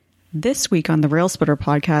This week on the Rail Splitter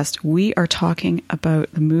podcast, we are talking about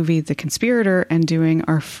the movie The Conspirator and doing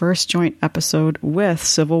our first joint episode with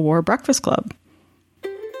Civil War Breakfast Club.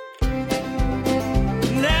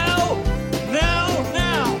 Now!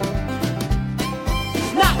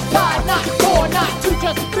 Not five, not four, not two,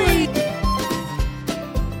 just three!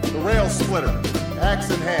 The Rail Splitter, axe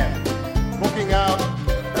in hand, looking out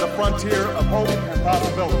at a frontier of hope and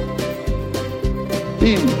possibility.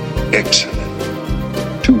 Being excellent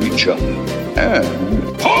to each other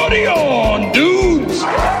and party on, dudes!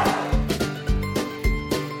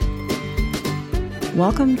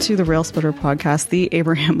 Welcome to the Rail Splitter podcast, the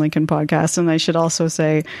Abraham Lincoln podcast, and I should also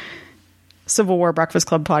say Civil War Breakfast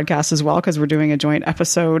Club podcast as well, because we're doing a joint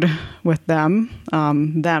episode with them.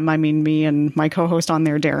 Them, I mean me and my co-host on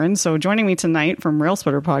there, Darren. So joining me tonight from Rail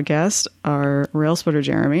Splitter podcast are Rail Splitter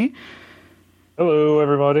Jeremy. Hello,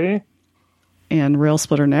 everybody. And Rail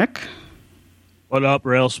Splitter Nick. What up,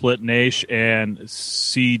 Rail Split Nation and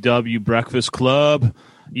CW Breakfast Club?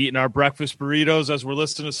 Eating our breakfast burritos as we're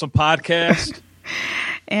listening to some podcast.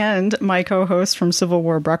 And my co-host from Civil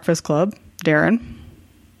War Breakfast Club, Darren.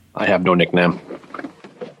 I have no nickname.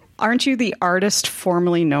 Aren't you the artist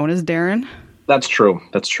formerly known as Darren? That's true.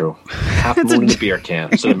 Half moon in a beer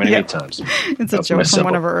can. So many times. It's a joke from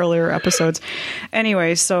one of our earlier episodes.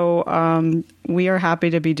 Anyway, so we are happy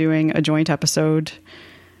to be doing a joint episode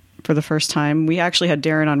for the first time. We actually had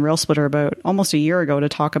Darren on Rail Splitter about almost a year ago to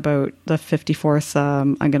talk about the 54th,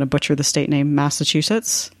 I'm going to butcher the state name,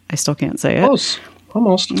 Massachusetts. I still can't say it.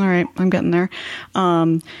 Almost. All right, I'm getting there.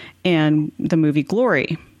 And the movie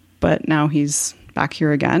Glory. But now he's back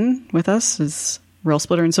here again with us as Rail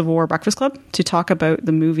Splitter and Civil War Breakfast Club to talk about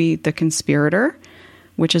the movie The Conspirator,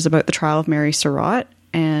 which is about the trial of Mary Surratt.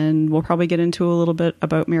 And we'll probably get into a little bit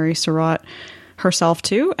about Mary Surratt herself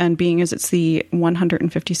too. And being as it's the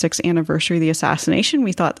 156th anniversary of the assassination,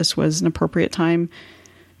 we thought this was an appropriate time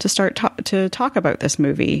to start to talk about this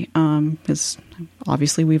movie, because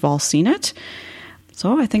obviously we've all seen it.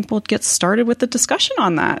 So I think we'll get started with the discussion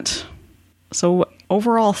on that. So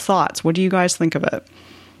overall thoughts, what do you guys think of it?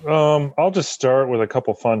 I'll just start with a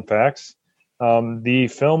couple fun facts. The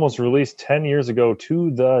film was released 10 years ago to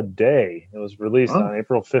the day. It was released on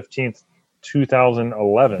April 15th,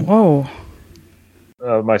 2011. Whoa.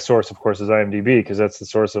 My source, of course, is IMDb, because that's the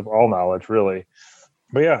source of all knowledge, really.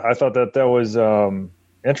 But yeah, I thought that was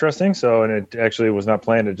interesting. And it actually was not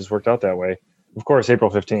planned. It just worked out that way. Of course, April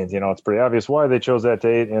 15th, it's pretty obvious why they chose that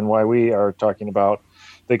date and why we are talking about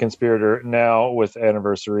The Conspirator now with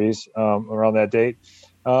anniversaries around that date.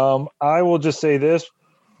 I will just say this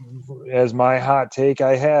as my hot take.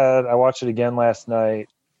 I watched it again last night,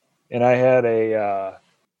 and I had a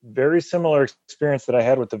very similar experience that I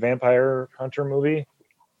had with the Vampire Hunter movie,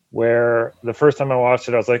 where the first time I watched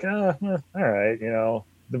it, I was like, all right,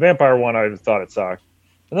 the vampire one, I thought it sucked.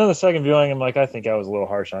 And then the second viewing, I'm like, I think I was a little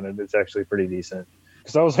harsh on it. It's actually pretty decent.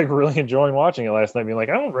 Because I was like really enjoying watching it last night, being like,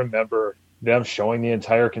 I don't remember them showing the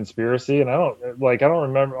entire conspiracy. And I don't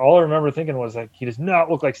remember. All I remember thinking was like, he does not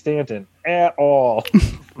look like Stanton at all.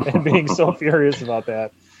 And being so furious about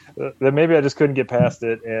that maybe I just couldn't get past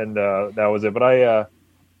it. And that was it. But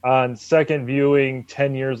on second viewing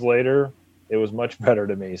 10 years later, it was much better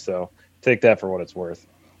to me. So take that for what it's worth.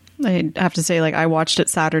 I have to say, I watched it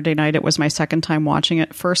Saturday night. It was my second time watching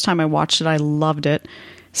it. First time I watched it, I loved it.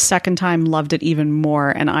 Second time, loved it even more.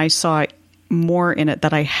 And I saw more in it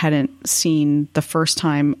that I hadn't seen the first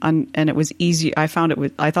time. And it was easy. I thought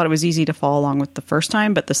it was easy to follow along with the first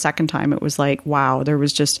time, but the second time it was like, wow,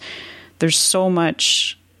 there's so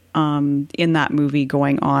much in that movie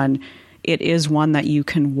going on. It is one that you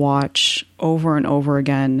can watch over and over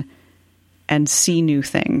again and see new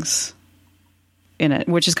things in it,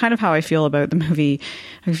 which is kind of how I feel about the movie.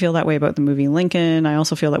 I feel that way about the movie Lincoln. I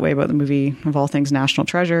also feel that way about the movie, of all things, National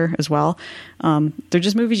Treasure as well. They're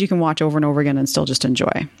just movies you can watch over and over again and still just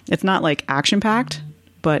enjoy. It's not like action packed,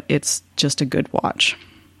 but it's just a good watch.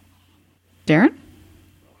 Darren?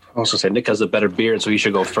 I was going to say Nick has a better beard, so he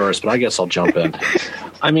should go first, but I guess I'll jump in.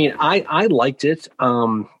 I mean, I liked it.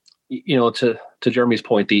 To Jeremy's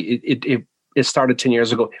point, it started 10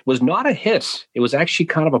 years ago. It was not a hit. It was actually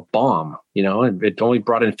kind of a bomb, it only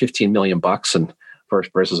brought in $15 million and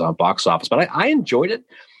versus on box office. But I enjoyed it.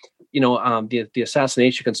 The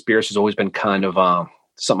assassination conspiracy has always been kind of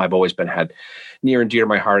something I've always had near and dear to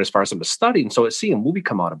my heart as far as something to study. And so seeing a movie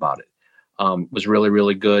come out about it was really,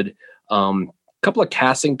 really good. Couple of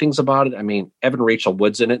casting things about it. I mean, Evan Rachel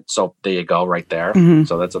Wood's in it. So there you go right there. Mm-hmm.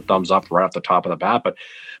 So that's a thumbs up right off the top of the bat. But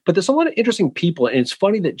there's a lot of interesting people. And it's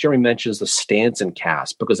funny that Jeremy mentions the Stanton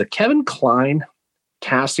cast, because the Kevin Kline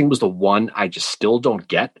casting was the one I just still don't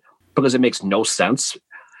get, because it makes no sense.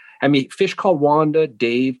 I mean, Fish Called Wanda,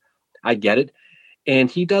 Dave, I get it.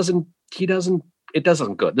 And it doesn't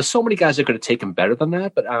good. There's so many guys that could have taken better than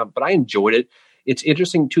that, but I enjoyed it. It's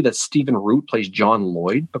interesting too that Stephen Root plays John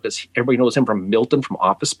Lloyd because everybody knows him from Milton from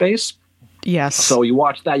Office Space. Yes. So you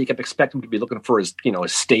watch that, you kept expecting him to be looking for his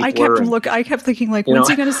stapler. I kept thinking, like, when's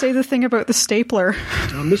he going to say the thing about the stapler?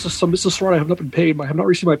 Mrs. Swan, I have not been paid. I have not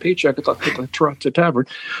received my paycheck. It's at the tavern.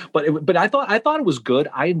 But I thought it was good.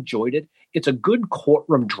 I enjoyed it. It's a good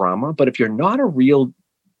courtroom drama. But if you're not a real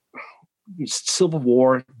Civil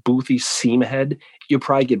War boothy seamhead, you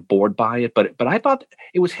probably get bored by it. But I thought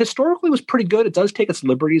it was historically was pretty good. It does take its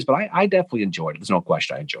liberties, but I definitely enjoyed it. There's no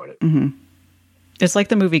question I enjoyed it. Mm-hmm. It's like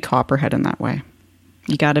the movie Copperhead in that way.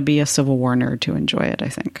 You got to be a Civil War nerd to enjoy it, I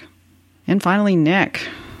think. And finally, Nick.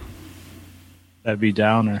 That'd be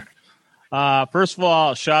downer. First of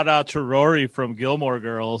all, shout out to Rory from Gilmore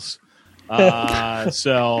Girls.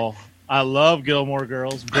 So I love Gilmore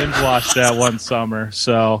Girls. Binge watched that one summer.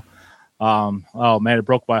 So, oh man, it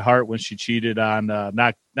broke my heart when she cheated on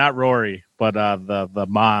not Rory, but the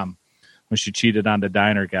mom. When she cheated on the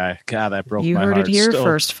diner guy. God, that broke my heart. You heard it here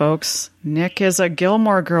first, folks. Nick is a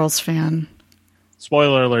Gilmore Girls fan.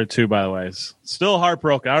 Spoiler alert, too, by the way. Still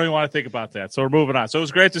heartbroken. I don't even want to think about that. So we're moving on. So it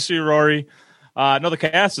was great to see Rory. No, the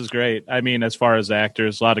cast is great. I mean, as far as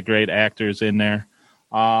actors, a lot of great actors in there.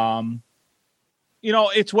 It's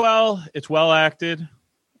well acted.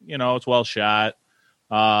 It's well shot.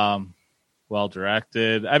 Well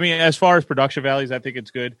directed. I mean, as far as production values, I think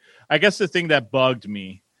it's good. I guess the thing that bugged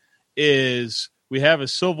me is we have a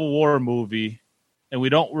Civil War movie and we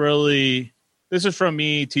don't really, this is from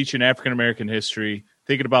me teaching African-American history,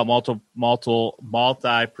 thinking about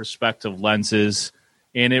multi-perspective lenses,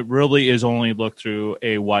 and it really is only looked through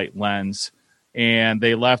a white lens, and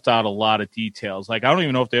they left out a lot of details. Like, I don't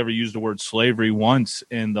even know if they ever used the word slavery once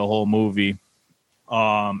in the whole movie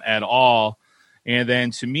at all. And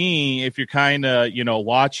then to me, if you're kind of,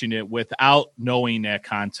 watching it without knowing that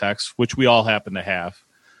context, which we all happen to have,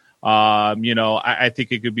 I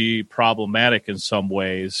think it could be problematic in some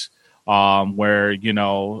ways, where,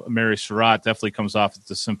 Mary Surratt definitely comes off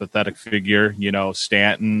as a sympathetic figure.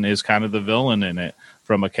 Stanton is kind of the villain in it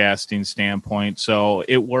from a casting standpoint. So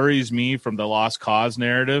it worries me from the lost cause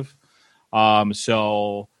narrative.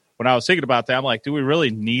 So when I was thinking about that, I'm like, do we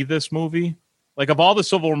really need this movie? Like, of all the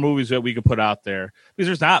Civil War movies that we could put out there, because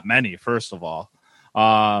there's not many, first of all.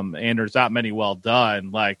 And there's not many well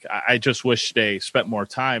done. Like, I just wish they spent more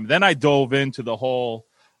time. Then I dove into the whole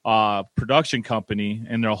production company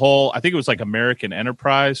and their whole, I think it was like American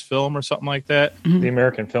Enterprise Film or something like that. The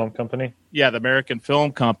American Film Company. Yeah, the American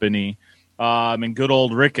Film Company. And good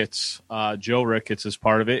old Ricketts, Joe Ricketts is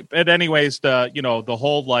part of it. But anyways, the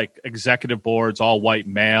whole like executive board's all white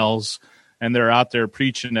males, and they're out there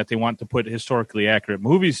preaching that they want to put historically accurate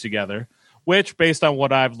movies together. Which, based on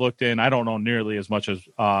what I've looked in, I don't know nearly as much as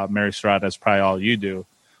Mary Surratt. That's probably all you do.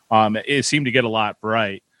 It seemed to get a lot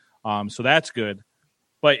right. So that's good.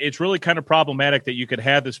 But it's really kind of problematic that you could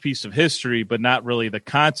have this piece of history, but not really the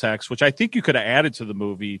context, which I think you could have added to the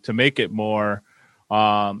movie to make it more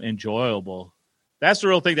enjoyable. That's the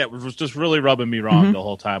real thing that was just really rubbing me wrong the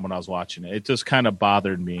whole time when I was watching it. It just kind of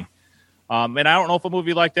bothered me. And I don't know if a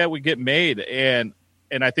movie like that would get made. And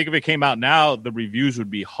I think if it came out now, the reviews would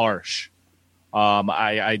be harsh.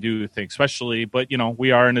 I do think, especially, but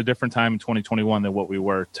we are in a different time in 2021 than what we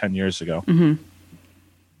were 10 years ago. Mm-hmm.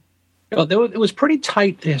 It was pretty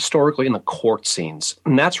tight historically in the court scenes,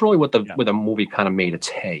 and that's really what where the movie kind of made its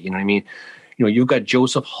hay. You know what I mean? You've got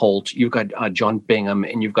Joseph Holt, you've got John Bingham,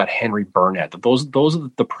 and you've got Henry Burnett. Those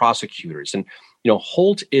are the prosecutors, and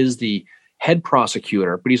Holt is the head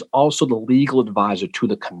prosecutor, but he's also the legal advisor to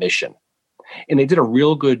the commission, and they did a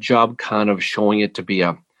real good job kind of showing it to be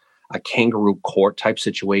a kangaroo court type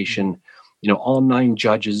situation. All 9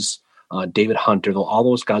 judges, David Hunter, all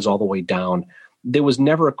those guys all the way down. There was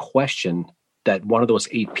never a question that one of those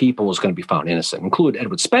 8 people was going to be found innocent, including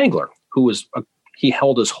Edward Spangler, who he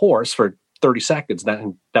held his horse for 30 seconds.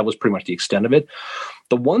 That was pretty much the extent of it.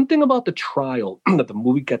 The one thing about the trial that the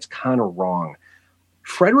movie gets kind of wrong,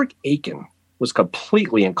 Frederick Aiken was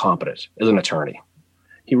completely incompetent as an attorney.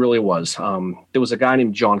 He really was. There was a guy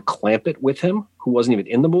named John Clampett with him who wasn't even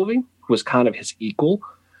in the movie, who was kind of his equal,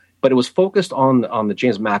 but it was focused on the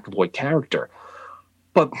James McAvoy character.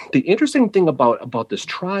 But the interesting thing about this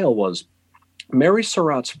trial was Mary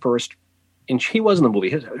Surratt's first, and she was in the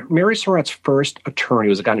movie, Mary Surratt's first attorney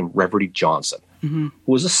was a guy named Reverdy Johnson, who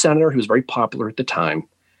was a senator. He was very popular at the time.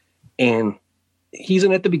 And he's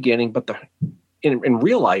in at the beginning, but in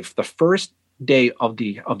real life, the first day of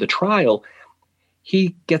the trial,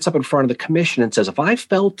 he gets up in front of the commission and says, if I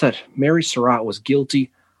felt that Mary Surratt was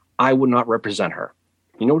guilty, I would not represent her.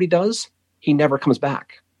 You know what he does? He never comes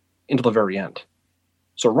back until the very end.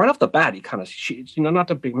 So right off the bat, he kind of, not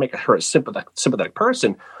to make her a sympathetic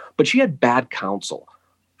person, but she had bad counsel.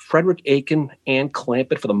 Frederick Aiken and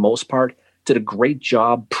Clampett, for the most part, did a great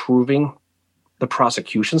job proving the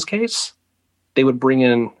prosecution's case. They would bring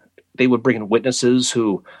in witnesses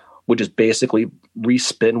who would just basically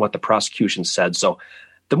respin what the prosecution said. So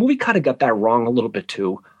the movie kind of got that wrong a little bit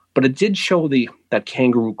too, but it did show that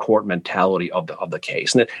kangaroo court mentality of the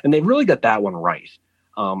case, and they really got that one right.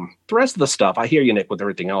 The rest of the stuff, I hear you, Nick, with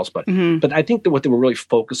everything else, but I think that what they were really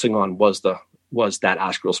focusing on was that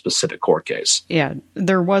Asheville specific court case. Yeah,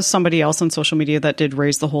 there was somebody else on social media that did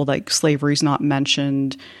raise the whole like slavery's not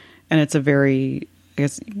mentioned, and it's a very, I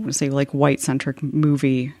guess you would say, like white centric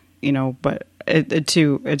movie, but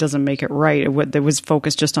it doesn't make it right. It was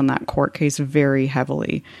focused just on that court case very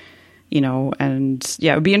heavily, and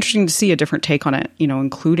yeah, it would be interesting to see a different take on it,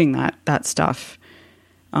 including that stuff,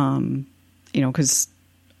 because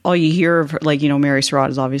all you hear of, like, Mary Surratt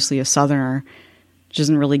is obviously a Southerner. She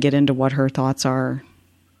doesn't really get into what her thoughts are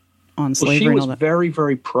on slavery. Well, she was was very,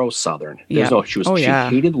 very pro-Southern. Yeah. She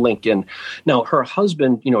hated Lincoln. Now, her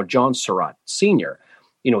husband, John Surratt Sr.,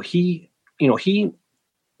 he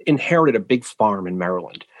inherited a big farm in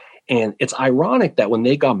Maryland. And it's ironic that when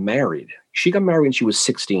they got married, she got married when she was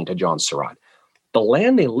 16 to John Surratt. The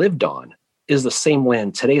land they lived on is the same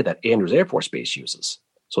land today that Andrews Air Force Base uses.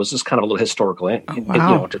 So it's just kind of a little historical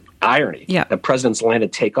irony. Yeah. The president's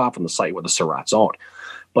landed takeoff on the site where the Surratts owned.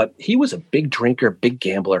 But he was a big drinker, big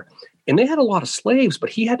gambler, and they had a lot of slaves, but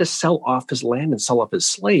he had to sell off his land and sell off his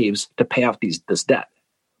slaves to pay off this debt.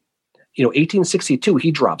 1862,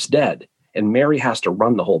 he drops dead, and Mary has to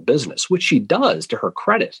run the whole business, which she does to her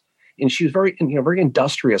credit. And she was very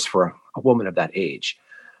industrious for a woman of that age.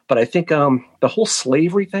 But I think the whole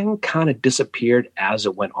slavery thing kind of disappeared as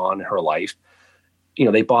it went on in her life.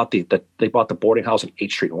 They bought the boarding house on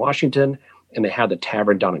 8th Street in Washington, and they had the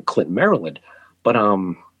tavern down in Clinton, Maryland. But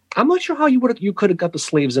I'm not sure how you could have got the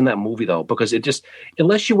slaves in that movie, though, because it just,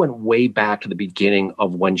 unless you went way back to the beginning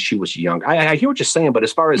of when she was young. I hear what you're saying, but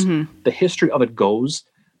as far as the history of it goes,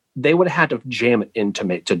 they would have had to jam it in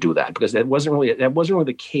to do that, because that wasn't really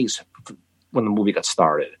the case when the movie got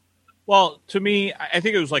started. Well, to me, I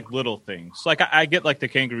think it was like little things. Like I get like the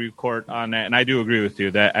kangaroo court on that, and I do agree with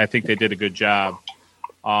you that I think they did a good job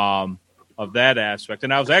of that aspect.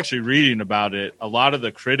 And I was actually reading about it. A lot of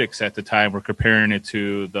the critics at the time were comparing it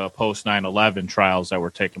to the post 9/11 trials that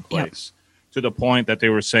were taking place, to the point that they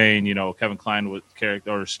were saying, Kevin Kline with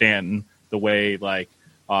character, or Stanton, the way like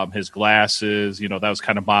his glasses, that was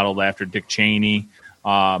kind of modeled after Dick Cheney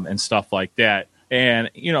and stuff like that. And,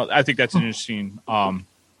 I think that's an interesting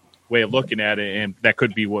way of looking at it. And that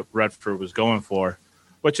could be what Redford was going for.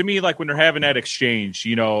 But to me, like when they're having that exchange,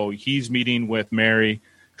 he's meeting with Mary,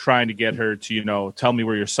 trying to get her to, tell me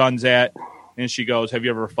where your son's at. And she goes, have you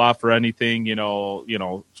ever fought for anything?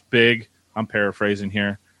 It's big. I'm paraphrasing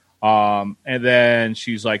here. And then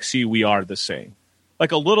she's like, see, we are the same.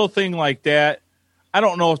 Like a little thing like that. I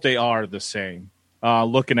don't know if they are the same,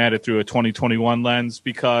 looking at it through a 2021 lens,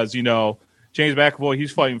 because, James McAvoy,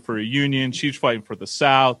 he's fighting for a union. She's fighting for the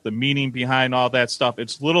South, the meaning behind all that stuff.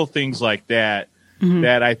 It's little things like that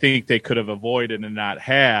that I think they could have avoided and not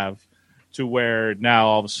have, to where now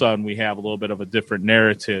all of a sudden we have a little bit of a different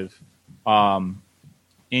narrative. And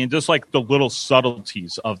just like the little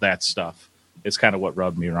subtleties of that stuff is kind of what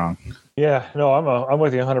rubbed me wrong. Yeah, no, I'm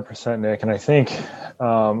with you 100%, Nick. And I think,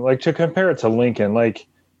 like, to compare it to Lincoln, like,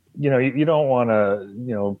 you don't want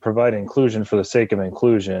to, provide inclusion for the sake of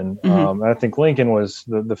inclusion. I think Lincoln was,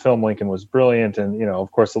 the film Lincoln was brilliant. And,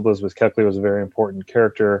 of course, Elizabeth Keckley was a very important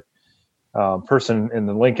character, person in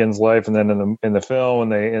the Lincoln's life. And then in the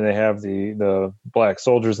film, and they have the black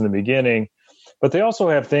soldiers in the beginning, but they also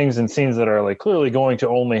have things and scenes that are like clearly going to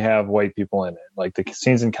only have white people in it. Like the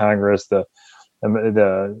scenes in Congress, the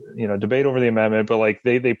debate over the amendment, but like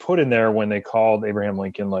they put in there when they called Abraham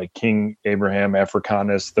Lincoln like King Abraham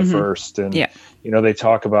Africanus the first, and they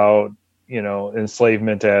talk about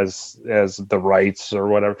enslavement as the rights or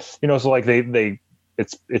whatever, so like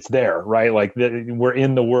it's there, right? Like we're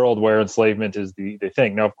in the world where enslavement is the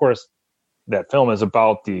thing. Now, of course, that film is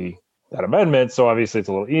about that amendment, so obviously it's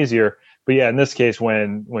a little easier. But yeah, in this case,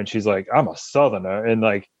 when she's like, I'm a Southerner, and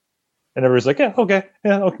everybody's like, yeah, okay,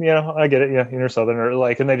 I get it, yeah, you're a Southerner,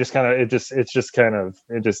 like, and they just kind of,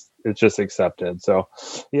 it's just accepted. So,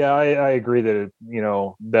 yeah, I agree that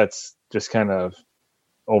that's just kind of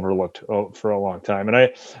overlooked for a long time,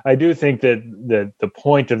 and I do think that the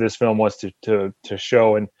point of this film was to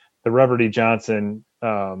show, and the Reverdy Johnson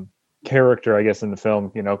character, I guess, in the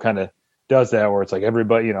film, kind of does that, where it's like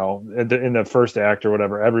everybody, in the first act or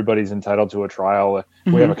whatever, everybody's entitled to a trial.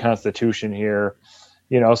 We have a constitution here,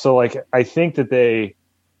 so like, I think that they,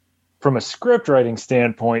 from a script writing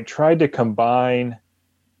standpoint, tried to combine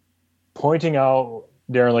pointing out,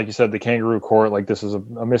 Darren, like you said, the kangaroo court, like this is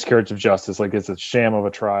a miscarriage of justice, like it's a sham of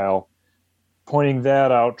a trial, pointing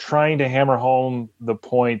that out, trying to hammer home the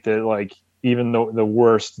point that like even the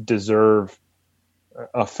worst deserve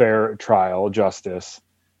a fair trial, justice,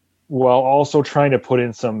 while also trying to put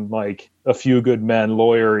in some like a few good men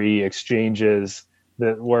lawyery exchanges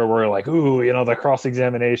where we're like, ooh, the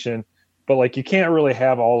cross-examination, but like you can't really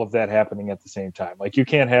have all of that happening at the same time. Like you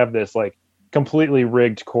can't have this like completely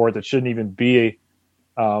rigged court that shouldn't even be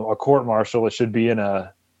a court martial. It should be in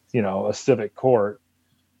a civic court.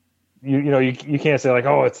 You can't say like,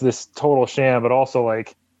 oh, it's this total sham, but also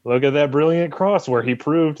like, look at that brilliant cross where he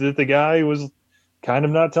proved that the guy was kind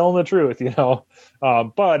of not telling the truth,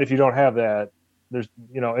 but if you don't have that, there's,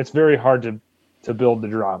 it's very hard to build the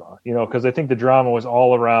drama, because I think the drama was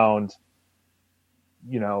all around,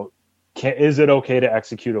 is it okay to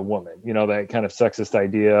execute a woman? That kind of sexist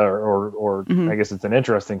idea, or I guess it's an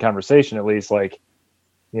interesting conversation, at least, like,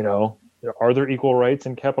 are there equal rights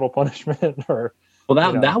in capital punishment? Or,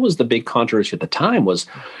 that was the big controversy at the time was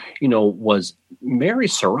Mary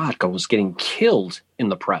Surratt was getting killed in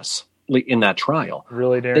the press in that trial.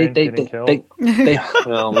 Really, Darren? Getting killed?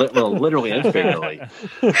 Well, literally and figuratively.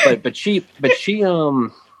 But she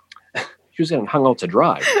was getting hung out to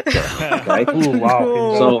dry. Okay? Ooh,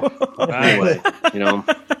 wow. So anyway,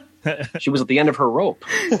 she was at the end of her rope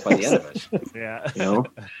by the end of it. Yeah.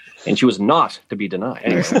 And she was not to be denied.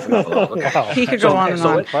 Anyway, wow. He could go on and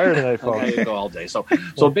on. Fire tonight, folks. I could go all day. So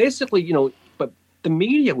basically, but the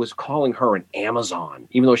media was calling her an Amazon,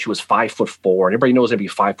 even though she was 5'4", and everybody knows that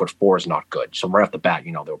 5'4" is not good. So right off the bat,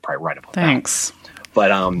 they were probably right about that. Thanks.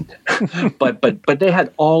 But they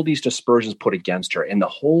had all these dispersions put against her, and the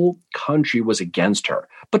whole country was against her.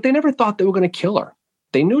 But they never thought they were going to kill her.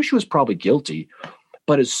 They knew she was probably guilty,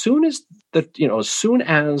 but as soon as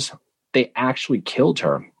they actually killed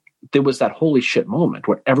her, there was that holy shit moment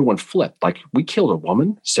where everyone flipped. Like, we killed a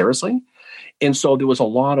woman? Seriously? And so there was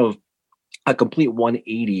a complete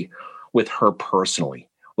 180 with her personally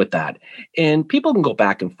with that. And people can go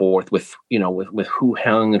back and forth with who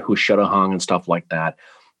hung and who should have hung and stuff like that.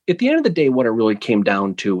 At the end of the day, what it really came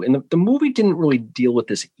down to, and the movie didn't really deal with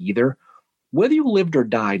this either, whether you lived or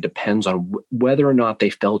died depends on whether or not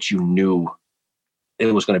they felt you knew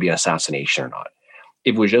it was going to be an assassination or not.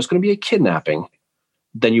 If it was just going to be a kidnapping,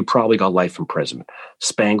 then you probably got life imprisonment.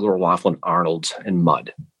 Spangler, Laughlin, Arnold, and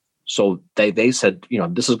Mudd. So they said,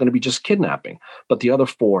 this is going to be just kidnapping. But the other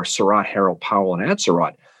four, Surratt, Harold, Powell, and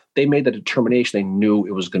Atzerodt, they made the determination. They knew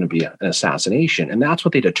it was going to be an assassination. And that's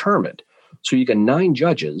what they determined. So you get 9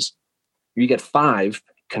 judges. You get 5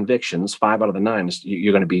 convictions. 5 out of the 9,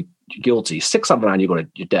 you're going to be guilty. 6 out of the 9, you're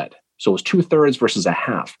dead. So it was 2/3 versus a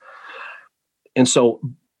half. And so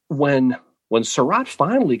when Surratt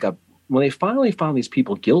when they finally found these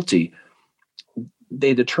people guilty,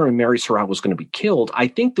 they determined Mary Surratt was going to be killed. I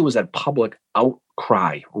think there was that public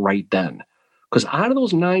outcry right then, because out of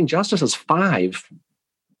those 9 justices, 5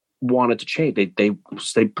 wanted to change. They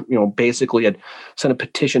basically had sent a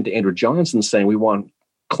petition to Andrew Johnson saying, we want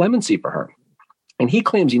clemency for her, and he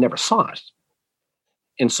claims he never saw it.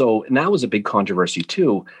 And that was a big controversy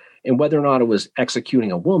too. And whether or not it was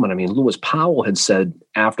executing a woman, I mean, Lewis Powell had said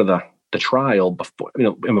after the trial, before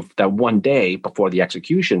that one day before the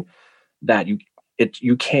execution, that you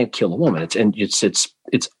can't kill a woman. It's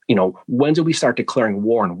when did we start declaring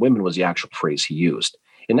war on women was the actual phrase he used.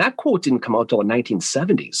 And that quote didn't come out till the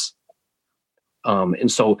 1970s.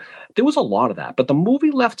 And so there was a lot of that, but the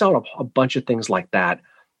movie left out a bunch of things like that.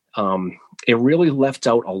 It really left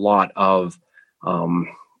out a lot of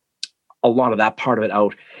that part of it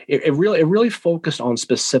out. It really focused on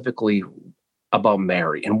specifically about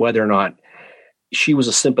Mary and whether or not she was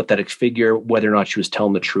a sympathetic figure, whether or not she was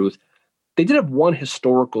telling the truth. They did have one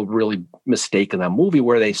historical really mistake in that movie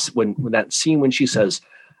where when that scene when she says,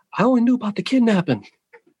 I only knew about the kidnapping.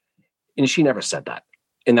 And she never said that.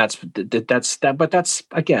 And that's that. But that's,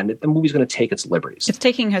 again, the movie's going to take its liberties. It's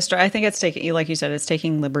taking history. I think it's taking, like you said, it's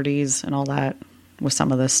taking liberties and all that with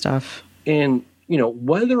some of this stuff. And,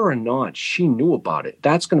 whether or not she knew about it,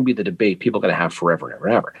 that's going to be the debate people are going to have forever and ever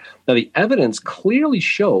and ever. Now, the evidence clearly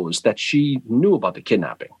shows that she knew about the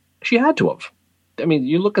kidnapping. She had to have. I mean,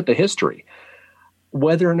 you look at the history.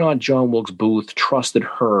 Whether or not John Wilkes Booth trusted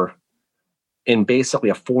her in basically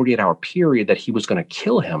a 48-hour period that he was going to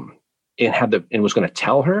kill him and was going to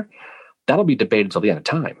tell her, that'll be debated till the end of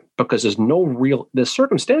time, because there's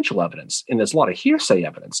circumstantial evidence and there's a lot of hearsay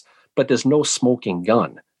evidence, but there's no smoking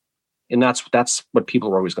gun. And that's what people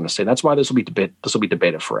are always going to say. That's why this will be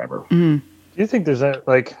debated forever. Mm. Do you think there's a,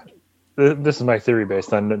 like, this is my theory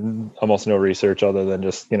based on almost no research other than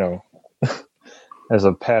just, as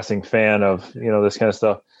a passing fan of, this kind of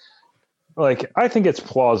stuff. Like, I think it's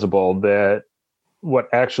plausible that what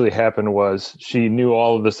actually happened was she knew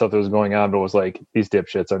all of the stuff that was going on, but was like, these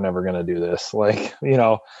dipshits are never going to do this. Like, kind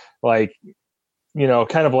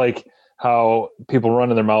of like how people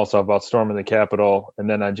running their mouths off about storming the Capitol, and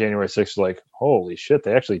then on January 6th, like, holy shit,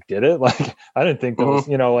 they actually did it. Like, I didn't think that was,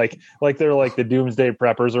 like they're like the doomsday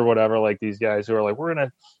preppers or whatever. Like these guys who are like, we're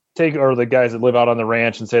gonna take, or the guys that live out on the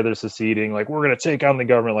ranch and say they're seceding, like, we're gonna take on the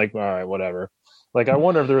government. Like, all right, whatever. Like, I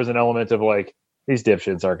wonder if there was an element of like, these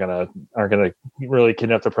dipshits aren't gonna really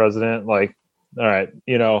kidnap the president. Like, all right,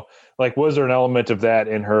 like, was there an element of that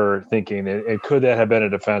in her thinking? And could that have been a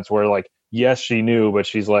defense where, like, yes, she knew, but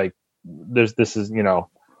she's like, this is, an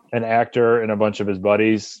actor and a bunch of his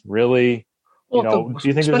buddies. Really? Well, do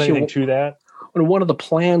you think there's anything to that? When one of the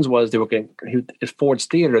plans was they were going at Ford's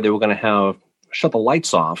Theater, they were going to have shut the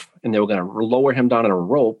lights off, and they were going to lower him down on a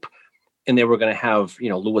rope, and they were going to have,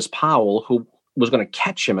 Lewis Powell, who was going to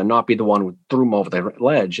catch him and not be the one who threw him over the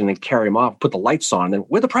ledge, and then carry him off, put the lights on, and then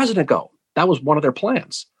where'd the president go? That was one of their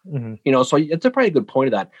plans. Mm-hmm. So it's a pretty good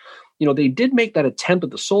point of that. They did make that attempt at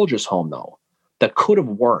the soldiers' home, though, that could have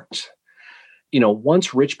worked.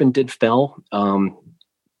 Once Richmond did fell,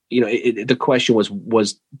 the question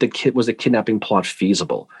was the kidnapping plot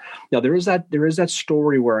feasible? Now there is that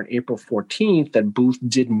story where on April 14th that Booth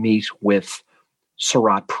did meet with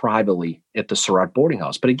Surratt privately at the Surratt boarding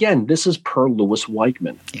house. But again, this is per Louis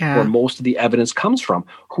Weichmann, where most of the evidence comes from,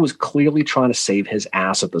 who was clearly trying to save his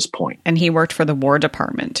ass at this point. And he worked for the War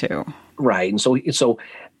Department too. Right. And so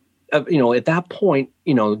at that point,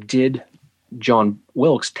 did John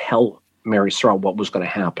Wilkes tell Mary Surratt what was going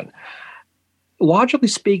to happen? Logically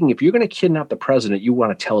speaking, if you're going to kidnap the president, you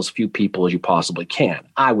want to tell as few people as you possibly can,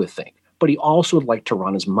 I would think. But he also would like to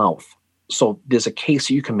run his mouth. So there's a case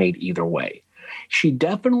that you can make either way. She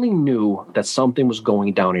definitely knew that something was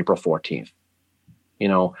going down April 14th.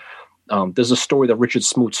 There's a story, the Richard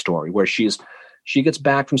Smoot story, where she gets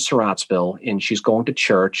back from Surrattsville and she's going to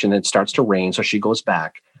church, and it starts to rain. So she goes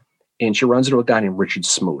back and she runs into a guy named Richard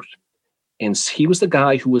Smoot. And he was the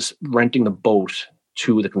guy who was renting the boat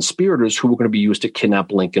to the conspirators who were going to be used to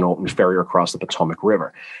kidnap Lincoln and ferry her across the Potomac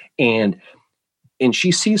River. And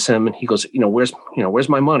she sees him and he goes, where's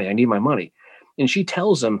my money? I need my money. And she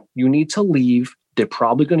tells him, you need to leave. They're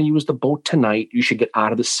probably going to use the boat tonight. You should get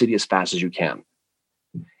out of the city as fast as you can.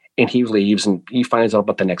 And he leaves, and he finds out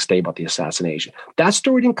about the next day about the assassination. That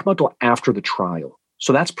story didn't come out till after the trial.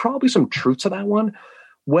 So that's probably some truth to that one.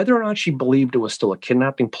 Whether or not she believed it was still a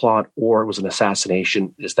kidnapping plot or it was an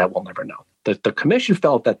assassination is that we'll never know. The commission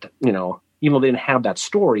felt that, even though they didn't have that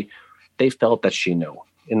story, they felt that she knew.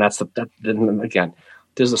 And that's again,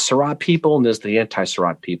 there's the Surratt people and there's the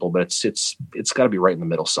anti-Surratt people, but it's got to be right in the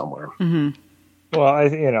middle somewhere. Mm-hmm.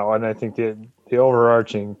 Well, and I think the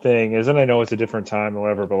overarching thing is, and I know it's a different time or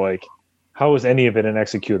whatever, but like, how is any of it an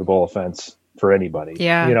executable offense for anybody?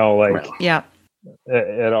 Yeah. Yeah.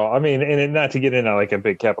 At all. I mean, and not to get into like a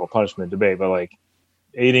big capital punishment debate, but like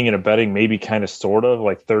aiding and abetting, maybe kind of sort of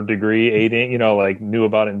like third degree aiding, like knew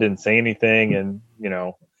about it and didn't say anything. And,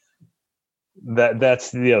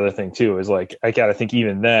 that's the other thing too, is like, I gotta think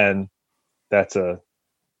even then that's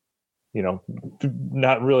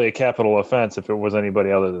not really a capital offense if it was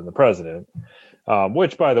anybody other than the president,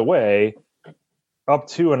 which by the way, up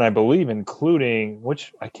to, and I believe including,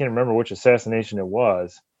 which I can't remember which assassination it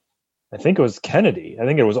was. I think it was Kennedy. I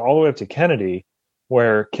think it was all the way up to Kennedy,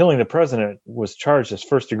 where killing the president was charged as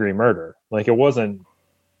first degree murder. Like it was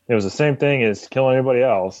the same thing as killing anybody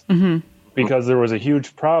else, because there was a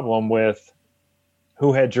huge problem with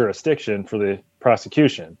who had jurisdiction for the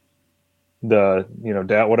prosecution. The,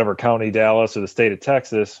 whatever county, Dallas, or the state of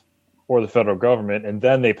Texas, or the federal government. And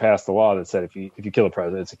then they passed a law that said if you kill the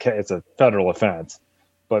president, it's a federal offense.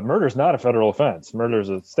 But murder is not a federal offense. Murder is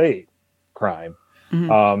a state crime.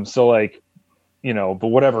 Mm-hmm. So like, but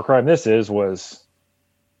whatever crime this was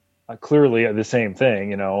clearly the same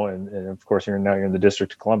thing, and of course you're in the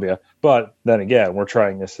District of Columbia, but then again, we're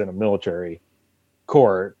trying this in a military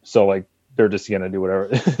court. So like, they're just going to do whatever.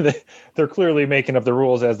 They're clearly making up the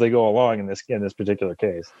rules as they go along in this particular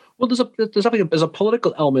case. Well, there's a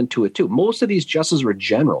political element to it too. Most of these justices were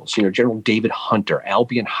generals, General David Hunter,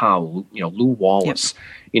 Albion Howe, Lew Wallace,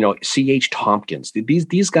 C.H. Tompkins.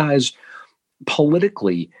 These guys,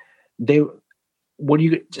 politically,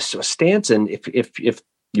 Stanton, if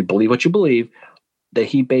you believe what you believe, that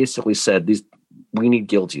he basically said we need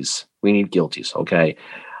guilties. Okay.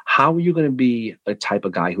 how are you going to be a type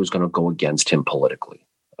of guy who's going to go against him politically?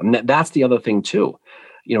 And that's the other thing too.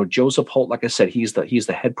 Joseph Holt, like I said, he's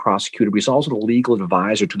the head prosecutor, but he's also the legal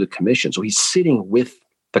advisor to the commission. So he's sitting with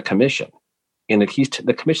the commission, and he's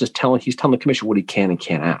telling the commission what he can and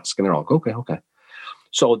can't ask, and they're all okay.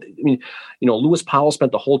 So, I mean, Lewis Powell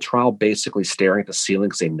spent the whole trial basically staring at the ceiling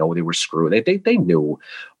because they know they were screwed. They knew,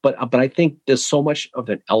 but I think there's so much of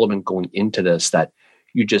an element going into this that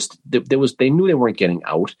they knew they weren't getting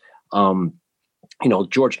out.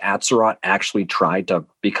 George Atzerodt actually tried to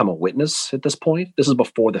become a witness at this point. This is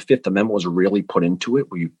before the Fifth Amendment was really put into it,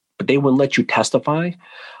 but they wouldn't let you testify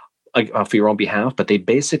for your own behalf. But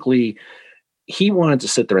he wanted to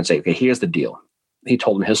sit there and say, okay, here's the deal. He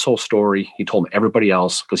told him his whole story. He told him everybody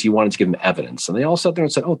else because he wanted to give him evidence. And they all sat there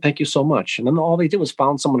and said, oh, thank you so much. And then all they did was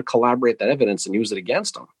found someone to collaborate that evidence and use it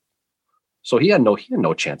against him. So he had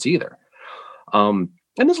no chance either. And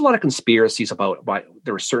there's a lot of conspiracies about why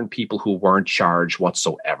there were certain people who weren't charged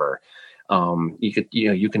whatsoever.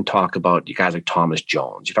 You can talk about you guys like Thomas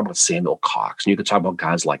Jones. You talk about Samuel Cox, and you can talk about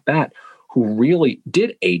guys like that who really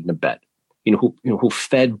did aid and abet. Who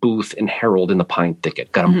fed Booth and Harold in the pine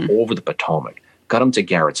thicket, got them over the Potomac, got them to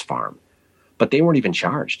Garrett's farm, but they weren't even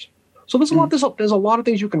charged. So there's a lot. There's a lot of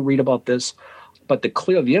things you can read about this, but at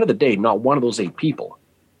the end of the day, not one of those 8 people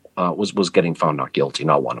was getting found not guilty.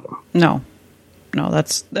 Not one of them. No,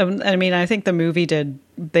 I think the movie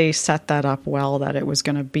they set that up well, that it was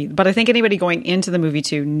going to be, but I think anybody going into the movie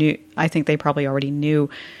too I think they probably already knew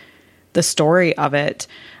the story of it.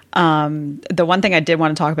 The one thing I did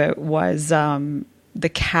want to talk about was the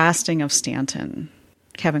casting of Stanton,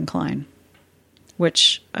 Kevin Kline,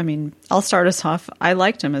 which, I mean, I'll start us off. I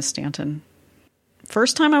liked him as Stanton.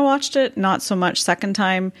 First time I watched it, not so much. Second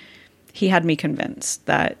time, he had me convinced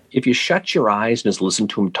that if you shut your eyes and just listen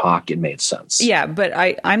to him talk, it made sense. Yeah, but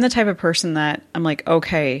I'm the type of person that I'm like,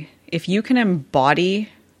 okay, if you can embody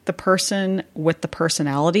the person with the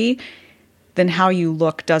personality, then how you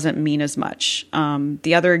look doesn't mean as much.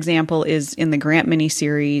 The other example is in the Grant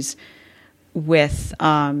miniseries with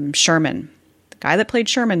Sherman. The guy that played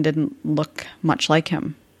Sherman didn't look much like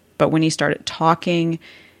him, but when he started talking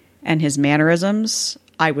and his mannerisms,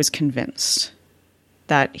 I was convinced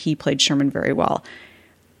that he played Sherman very well.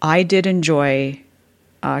 I did enjoy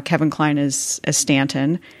Kevin Kline as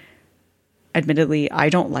Stanton. Admittedly, I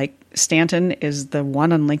don't like Stanton is the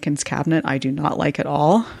one on Lincoln's cabinet. I do not like at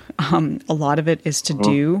all. A lot of it is to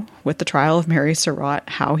do with the trial of Mary Surratt,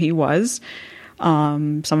 how he was.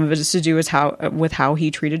 Some of it is to do with how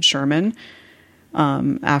he treated Sherman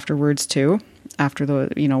afterwards too, after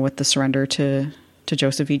with the surrender to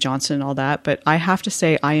Joseph E. Johnston and all that. But I have to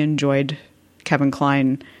say, I enjoyed Kevin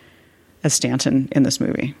Kline as Stanton in this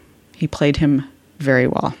movie. He played him very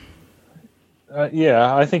well.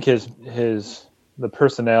 I think the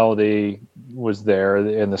personality was there,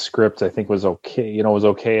 and the script I think was okay. Was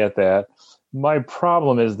okay at that. My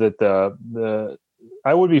problem is that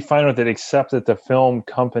I would be fine with it, except that the film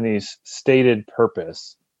company's stated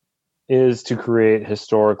purpose is to create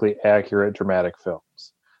historically accurate dramatic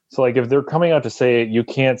films. So, like, if they're coming out to say it, you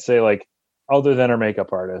can't say, like, other than our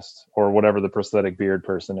makeup artist or whatever the prosthetic beard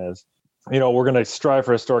person is, we're going to strive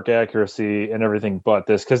for historic accuracy and everything but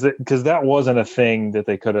this, because that wasn't a thing that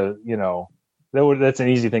they could have, that's an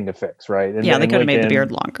easy thing to fix, right? And, they could have made the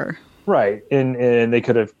beard longer. Right. And they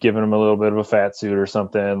could have given him a little bit of a fat suit or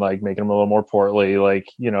something, like making him a little more portly, like,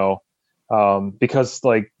 because,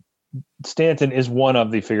 like, Stanton is one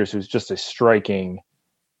of the figures who's just a striking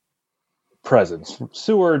presence.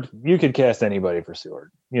 Seward, you could cast anybody for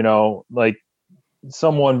Seward, like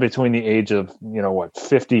someone between the age of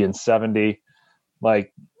 50 and 70,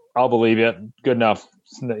 like, I'll believe you, good enough,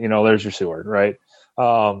 there's your Seward, right?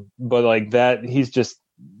 But like that, he's just,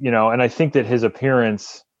 and I think that his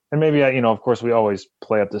appearance, and maybe of course we always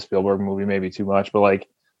play up the Spielberg movie maybe too much, but like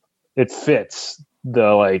it fits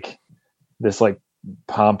the, like, this, like,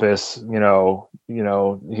 pompous, he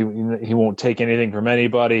won't take anything from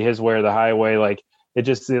anybody, his way or the highway. Like, it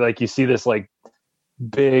just, like, you see this, like,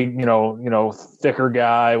 big, thicker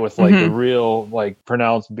guy with, like, a real, like,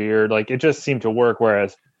 pronounced beard. Like, it just seemed to work.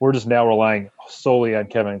 Whereas we're just now relying solely on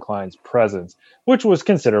Kevin Kline's presence, which was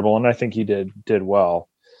considerable. And I think he did well.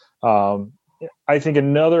 I think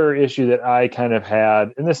another issue that I kind of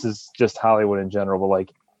had, and this is just Hollywood in general, but,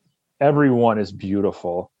 like, everyone is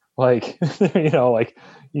beautiful. Like, like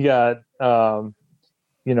you got, the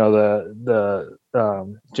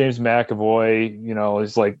James McAvoy,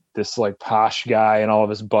 is like this, like, posh guy, and all of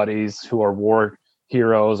his buddies who are war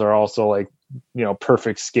heroes are also, like,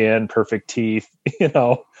 perfect skin, perfect teeth, and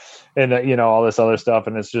all this other stuff.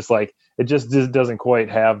 And it's just like, it just doesn't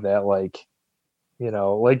quite have that, like,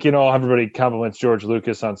 everybody compliments George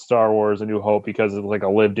Lucas on Star Wars: A New Hope because it's like a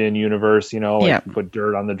lived-in universe, Yeah. you put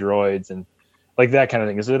dirt on the droids and like that kind of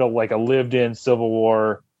thing. Is it like a lived-in Civil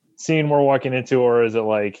War scene we're walking into, or is it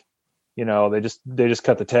like, they just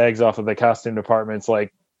cut the tags off of the costume department's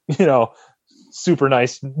like, super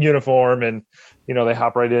nice uniform and, they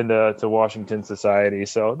hop right into Washington society.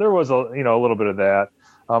 So there was a little bit of that.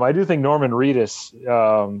 I do think Norman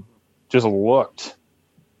Reedus just looked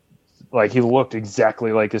like he looked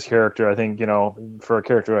exactly like his character. I think, for a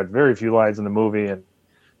character who had very few lines in the movie and,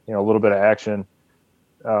 a little bit of action,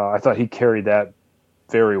 I thought he carried that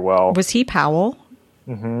very well. Was he Powell?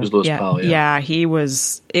 Mm-hmm. It was Lewis Powell, yeah, he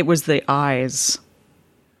was. It was the eyes.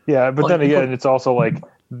 Yeah, but then again, it's also like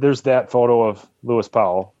there's that photo of Lewis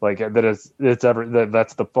Powell, like that's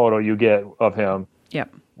the photo you get of him.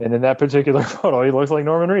 Yep. And in that particular photo, he looks like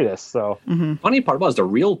Norman Reedus. So funny part was the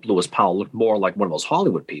real Lewis Powell looked more like one of those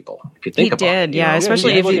Hollywood people. If you think about it, yeah,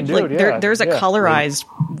 especially if you like. Dude, there's a colorized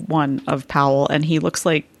one of Powell, and he looks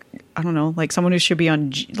like, I don't know, like someone who should be on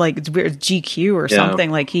GQ or something.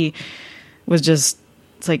 Like he was just.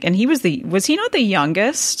 It's like, and was he not the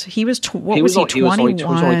youngest? He was, he was only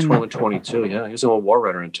 21, 22. Yeah. He was a war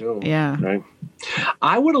veteran too. Yeah. Right.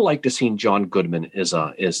 I would have liked to seen John Goodman as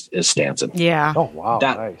Stanton. Yeah. Oh, wow.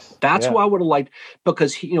 Nice. That's who I would have liked,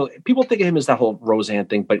 because he, people think of him as that whole Roseanne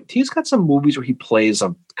thing, but he's got some movies where he plays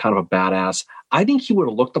a kind of a badass. I think he would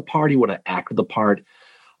have looked the part. He would have acted the part.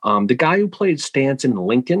 The guy who played Stanton in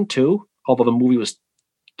Lincoln too, although the movie was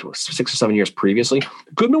 6 or 7 years previously.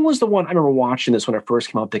 Goodman was the one I remember watching this when it first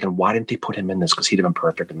came out, thinking, why didn't they put him in this? Because he'd have been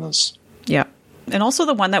perfect in this. Yeah. And also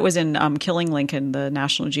the one that was in Killing Lincoln, the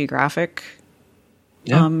National Geographic.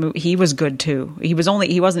 Yeah. He was good too. He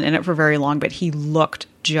wasn't in it for very long, but he looked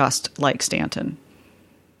just like Stanton.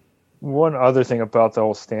 One other thing about the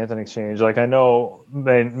whole Stanton exchange, like I know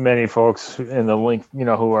many folks in the Link,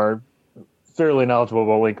 who are fairly knowledgeable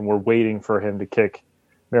about Lincoln, were waiting for him to kick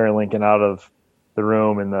Mary Lincoln out of the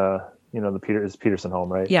room in the Peterson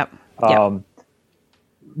home, right? Yep.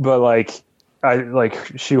 But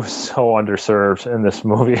she was so underserved in this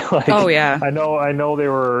movie. Oh yeah. I know they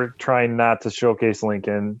were trying not to showcase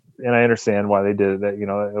Lincoln, and I understand why they did it. That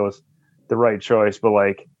it was the right choice, but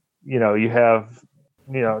you have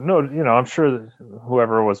I'm sure that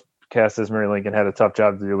whoever was cast as Mary Lincoln had a tough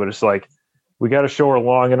job to do, but it's like we got to show her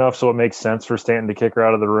long enough so it makes sense for Stanton to kick her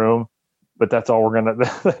out of the room. But that's all we're gonna.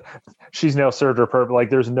 She's now served her purpose. Like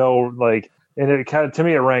there's no and it kind of, to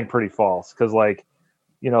me, it rang pretty false because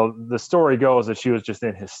the story goes that she was just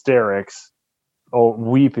in hysterics,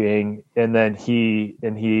 weeping, and then he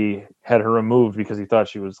had her removed because he thought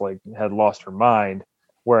she was had lost her mind.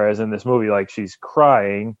 Whereas in this movie, she's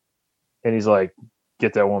crying, and he's like,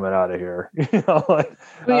 "Get that woman out of here!" It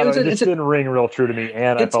just didn't ring real true to me.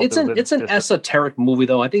 And it's an esoteric movie,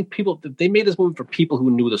 though. I think they made this movie for people who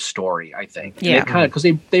knew the story. I think, because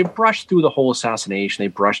they brushed through the whole assassination. They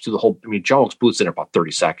brushed through the whole. I mean, John Wilkes Booth's in about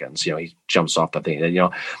 30 seconds. He jumps off the thing.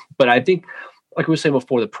 But I think, like we were saying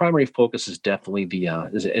before, the primary focus is definitely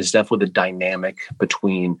the dynamic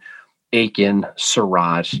between Aiken,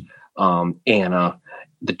 Surratt, Anna,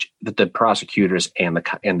 the prosecutors and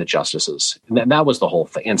the justices, and that was the whole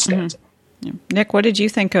thing. And Stanton. Yeah. Nick, what did you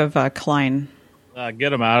think of Klein?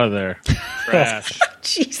 Get him out of there. Trash.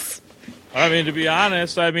 Jeez. I mean, to be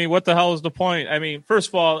honest, what the hell is the point? First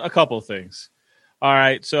of all, a couple of things. All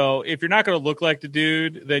right, so if you're not going to look like the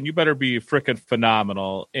dude, then you better be freaking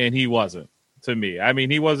phenomenal, and he wasn't. To me,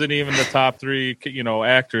 he wasn't even the top 3,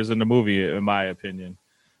 actors in the movie, in my opinion.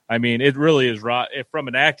 It really is from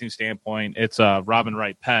an acting standpoint. It's Robin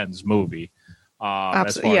Wright Penn's movie.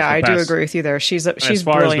 Absolutely, yeah, I do agree with you there. She's brilliant as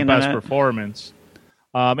the best in it. Performance.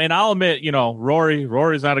 And I'll admit,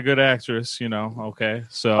 Rory's not a good actress. Okay,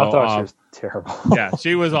 so I thought she was terrible. Yeah,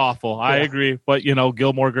 she was awful. Yeah. I agree, but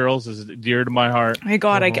Gilmore Girls is dear to my heart. My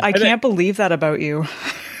God, I can't believe that about you.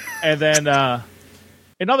 And then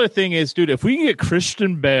another thing is, dude, if we can get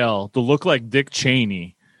Christian Bale to look like Dick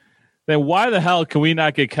Cheney, then why the hell can we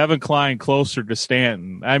not get Kevin Kline closer to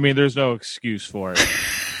Stanton? There's no excuse for it.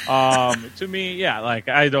 To me, yeah,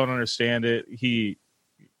 I don't understand it.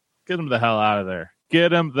 Get him the hell out of there.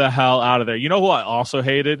 Get him the hell out of there. You know who I also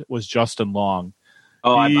hated was Justin Long.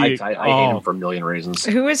 Oh, I hate him for a million reasons.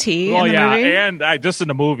 Who is he in the movie? And just in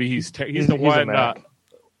the movie, he's the one.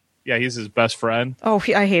 He's his best friend. Oh,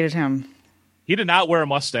 I hated him. He did not wear a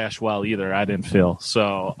mustache well either. I didn't feel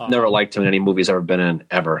so. Never liked him in any movies I've ever been in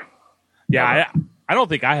ever. Yeah, I don't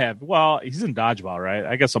think I have. Well, he's in Dodgeball, right?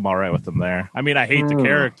 I guess I'm all right with him there. I hate the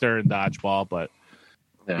character in Dodgeball, but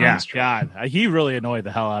God, he really annoyed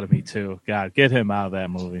the hell out of me too. God, get him out of that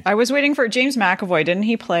movie. I was waiting for James McAvoy. Didn't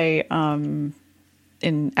he play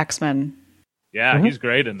in X-Men. Yeah, he's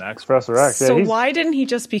great in that. Professor X. So yeah, why didn't he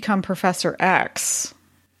just become Professor X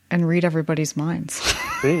and read everybody's minds?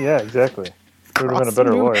 See, yeah, exactly. He would have been a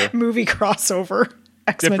better lawyer. Movie crossover.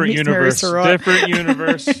 X-Men Different meets Mary universe. Surratt. Different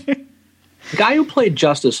universe. The guy who played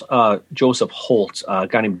Justice Joseph Holt, a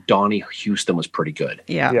guy named Donnie Houston, was pretty good.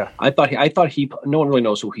 Yeah. Yeah. I thought he. No one really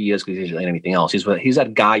knows who he is because he's in anything else. He's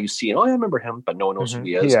that guy you see, and I remember him, but no one knows who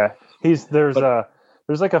he is. Yeah,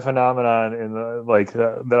 there's like a phenomenon in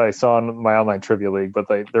the that I saw in my online trivia league, but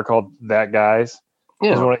they're called that guys.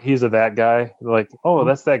 Yeah. He's a that guy. Like, oh,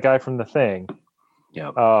 that's that guy from The Thing. Yeah.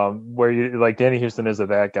 Where you like Danny Houston is a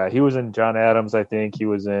that guy. He was in John Adams, I think. He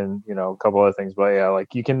was in a couple other things, but yeah,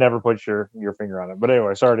 like you can never put your finger on it. But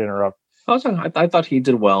anyway, sorry to interrupt. I thought he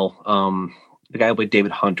did well. The guy who played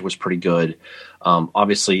David Hunter was pretty good.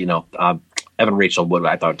 Obviously, Evan Rachel Wood,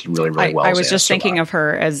 I thought did really, really well. I was just thinking of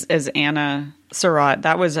her as Anna Surratt.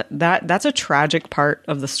 That's a tragic part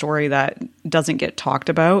of the story that doesn't get talked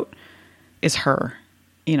about is her,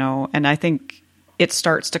 and I think it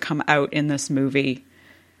starts to come out in this movie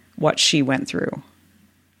what she went through.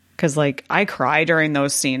 Because like I cry during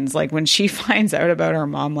those scenes, like when she finds out about her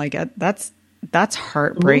mom, like that's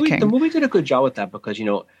heartbreaking. The movie did a good job with that because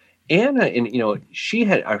Anna, she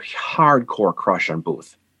had a hardcore crush on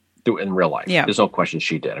Booth in real life. Yeah. There's no question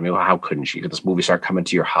she did. I mean, how couldn't she? This movie started coming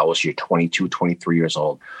to your house. You're 22, 23 years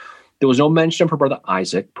old. There was no mention of her brother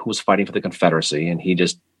Isaac, who was fighting for the Confederacy, and he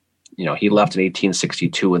just, he left in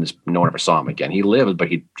 1862, and no one ever saw him again. He lived, but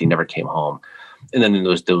he never came home. And then there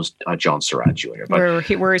was John Surratt Jr. But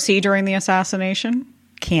where is he during the assassination?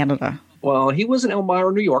 Canada. Well, he was in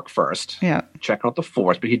Elmira, New York first. Yeah. Checking out the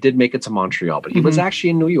force, but he did make it to Montreal. But he was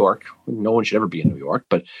actually in New York. No one should ever be in New York,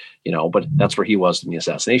 but that's where he was in the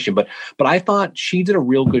assassination. But I thought she did a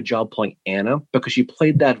real good job playing Anna because she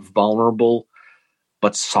played that vulnerable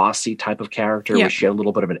but saucy type of character where she had a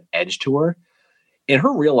little bit of an edge to her. And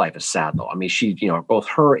her real life is sad, though. I mean, she, both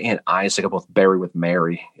her and Isaac are both buried with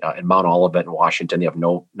Mary in Mount Olivet in Washington. They have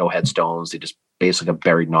no headstones. They just basically got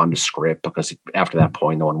buried nondescript because after that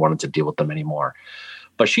point, no one wanted to deal with them anymore.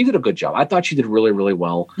 But she did a good job. I thought she did really, really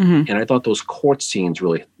well. And I thought those court scenes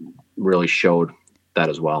really, really showed that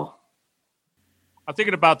as well. I'm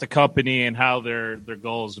thinking about the company and how their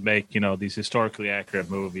goal is to make, these historically accurate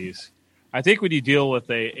movies. I think when you deal with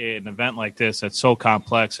an event like this that's so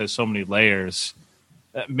complex, has so many layers,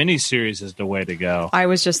 miniseries is the way to go. I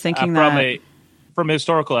was just thinking that. From a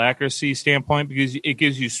historical accuracy standpoint, because it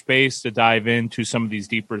gives you space to dive into some of these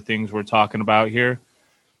deeper things we're talking about here.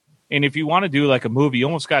 And if you want to do like a movie, you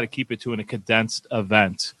almost got to keep it to a condensed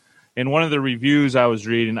event. In one of the reviews I was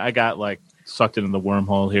reading, I got like sucked into the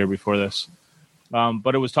wormhole here before this.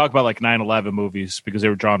 But it was talking about like 9/11 movies because they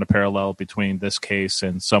were drawing a parallel between this case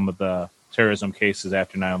and some of the terrorism cases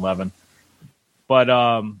after 9/11. But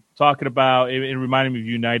talking about, it reminded me of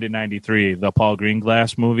United 93, the Paul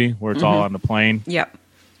Greenglass movie where it's all on the plane. Yep.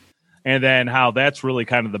 And then how that's really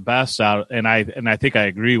kind of the best out, and I think I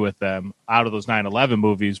agree with them, out of those 9/11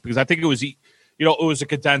 movies, because I think it was, it was a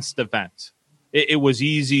condensed event. It was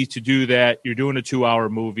easy to do that. You're doing a 2-hour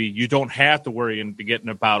movie. You don't have to worry and be getting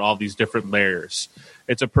about all these different layers.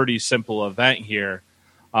 It's a pretty simple event here.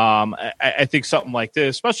 I think something like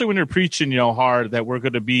this, especially when you're preaching, hard that we're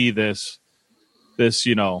going to be this,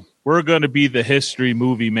 we're going to be the history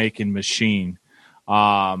movie making machine.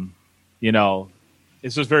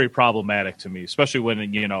 It's just very problematic to me, especially when,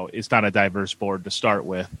 it's not a diverse board to start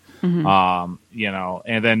with. And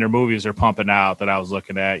then their movies are pumping out that I was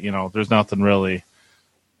looking at, there's nothing really,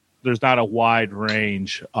 there's not a wide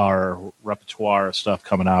range or repertoire of stuff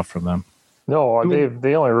coming out from them. No,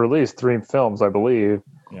 they only released 3 films, I believe.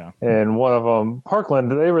 Yeah. And one of them,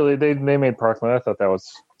 Parkland, they made Parkland. I thought that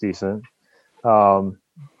was decent.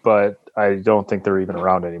 But I don't think they're even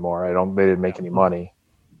around anymore. They didn't make any money.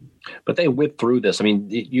 But they whipped through this. I mean,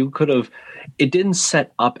 it didn't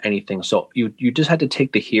set up anything. So you just had to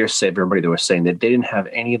take the hearsay of everybody that was saying that they didn't have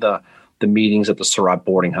any of the meetings at the Surratt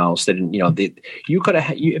boarding house. They didn't, you could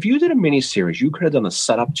have, if you did a mini series, you could have done the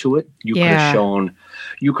setup to it. You could have shown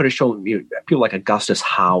people like Augustus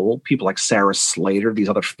Howell, people like Sarah Slater, these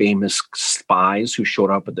other famous spies who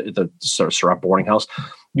showed up at the Surratt boarding house.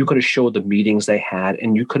 You could have showed the meetings they had,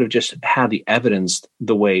 and you could have just had the evidence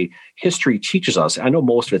the way history teaches us. I know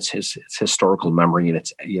most of it's historical memory and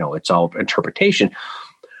it's all interpretation,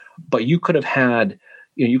 but you could have had,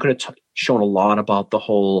 you could have shown a lot about the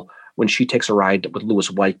whole, when she takes a ride with Louis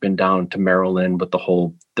Weichman down to Maryland with the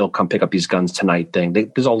whole, they'll come pick up these guns tonight thing. They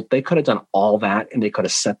could have done all that, and they could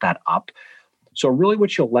have set that up. So really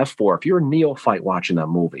what you're left for, if you're a neophyte watching that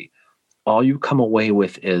movie, all you come away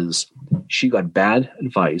with is she got bad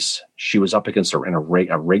advice. She was up against her in a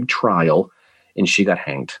rigged trial, and she got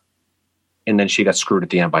hanged. And then she got screwed at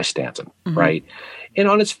the end by Stanton, right? And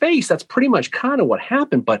on its face, that's pretty much kind of what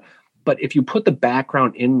happened. But if you put the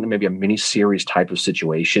background in maybe a mini series type of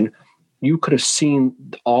situation, you could have seen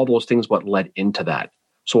all those things what led into that.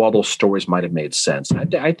 So all those stories might have made sense.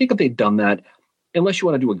 I think if they'd done that, unless you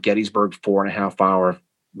want to do a Gettysburg 4.5 hour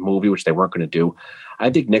movie, which they weren't going to do, I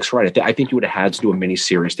think Nick's right. I think you would have had to do a mini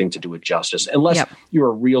series thing to do it justice, unless you're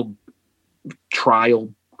a real trial,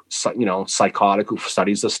 psychotic who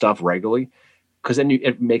studies this stuff regularly, because then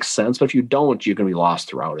it makes sense. But if you don't, you're going to be lost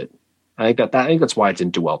throughout it. I think that's why it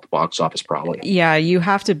didn't do well at the box office, probably. Yeah, you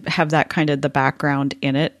have to have that kind of the background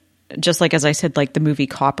in it. Just like, as I said, like the movie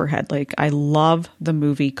Copperhead. Like, I love the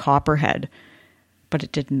movie Copperhead, but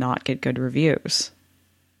it did not get good reviews.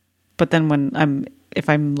 But then if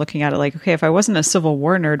I'm looking at it like, okay, if I wasn't a Civil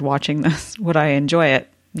War nerd watching this, would I enjoy it?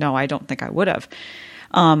 No, I don't think I would have.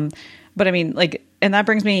 But I mean, like, and that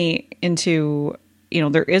brings me into,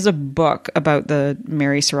 there is a book about the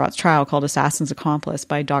Mary Surratt's trial called Assassin's Accomplice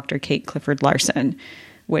by Dr. Kate Clifford Larson,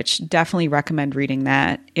 which definitely recommend reading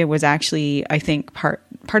that. It was actually, I think, part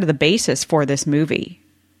of the basis for this movie.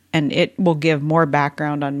 And it will give more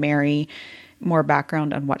background on Mary, more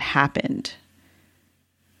background on what happened.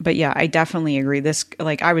 But yeah, I definitely agree. This,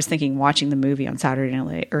 like, I was thinking watching the movie on Saturday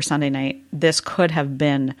night or Sunday night, this could have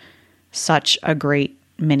been such a great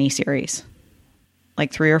miniseries.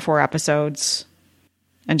 Like 3 or 4 episodes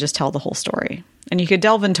and just tell the whole story. And you could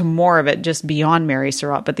delve into more of it just beyond Mary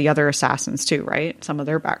Surratt, but the other assassins too, right? Some of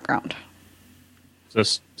their background.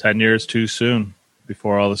 Just 10 years too soon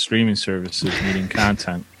before all the streaming services needing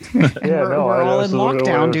content. We're all in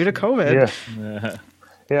lockdown due to COVID.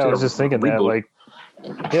 Yeah, I was just thinking that, like,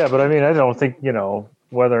 yeah, but I mean, I don't think,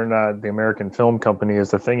 whether or not the American film company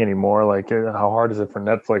is the thing anymore. Like, how hard is it for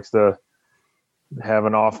Netflix to have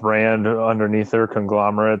an off-brand underneath their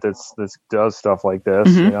conglomerate that does stuff like this?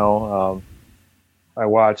 I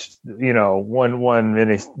watched, one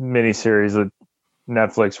mini series that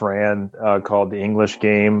Netflix ran called The English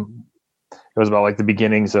Game. It was about like the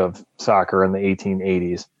beginnings of soccer in the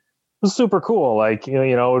 1880s. It was super cool. Like, it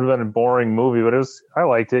would have been a boring movie, but I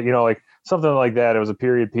liked it. Like something like that. It was a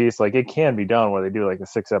period piece. Like, it can be done where they do like a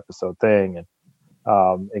 6-episode thing,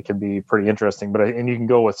 and it can be pretty interesting. And you can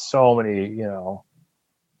go with so many,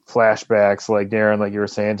 flashbacks, like Darren, like you were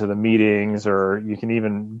saying, to the meetings, or you can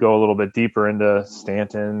even go a little bit deeper into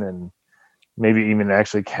Stanton and maybe even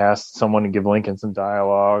actually cast someone and give Lincoln some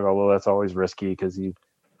dialogue, although that's always risky because you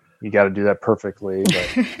got to do that perfectly.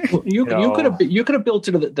 But well, you could have built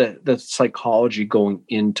into the psychology going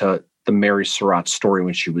into the Mary Surratt story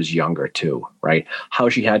when she was younger too, right? How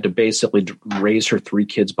she had to basically raise her 3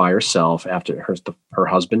 kids by herself after her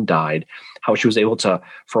husband died. How she was able to,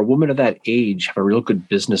 for a woman of that age, have a real good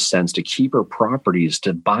business sense to keep her properties,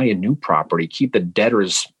 to buy a new property, keep the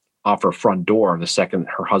debtors off her front door the second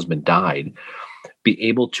her husband died, be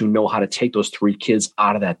able to know how to take those 3 kids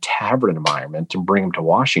out of that tavern environment and bring them to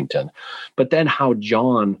Washington. But then how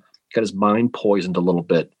John got his mind poisoned a little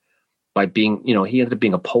bit by being, he ended up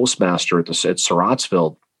being a postmaster at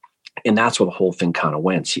Surrattsville, and that's where the whole thing kind of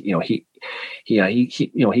went. He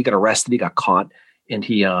got arrested, he got caught, and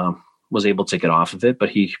he was able to get off of it.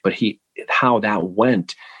 But how that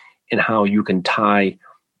went, and how you can tie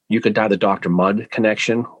the Dr. Mudd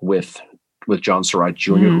connection with John Surratt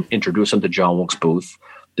Jr., introduce him to John Wilkes Booth.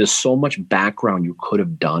 There's so much background you could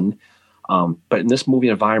have done, but in this movie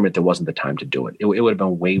environment, there wasn't the time to do it. It would have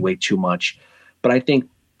been way, way too much. But I think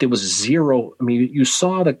there was zero. I mean, you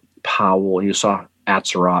saw the Powell, and you saw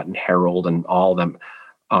Atzerodt and Harold and all of them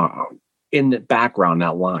in the background,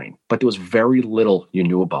 that line, but there was very little you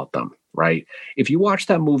knew about them, right? If you watch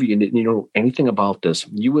that movie and didn't know anything about this,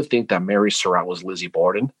 you would think that Mary Surratt was Lizzie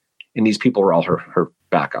Borden, and these people were all her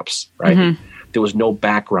backups, right? There was no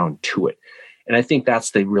background to it. And I think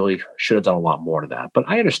they really should have done a lot more to that. But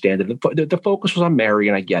I understand it. The focus was on Mary,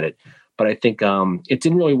 and I get it. But I think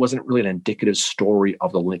it wasn't really an indicative story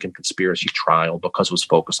of the Lincoln conspiracy trial because it was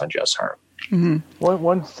focused on just her.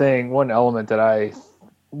 One element that I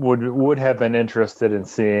would have been interested in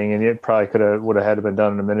seeing, and it probably would have had to been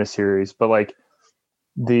done in a miniseries, but like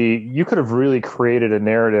you could have really created a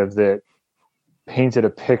narrative that painted a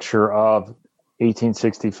picture of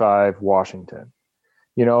 1865 Washington.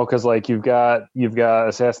 Because like you've got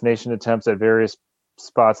assassination attempts at various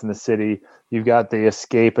spots in the city. You've got the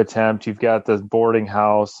escape attempt. You've got the boarding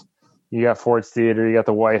house. You got Ford's Theater. You got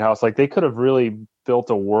the White House. Like, they could have really built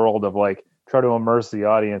a world of like, try to immerse the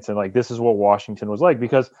audience in like, this is what Washington was like,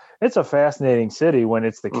 because it's a fascinating city when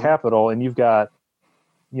it's the capital, and you've got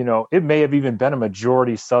it may have even been a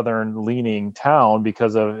majority Southern leaning town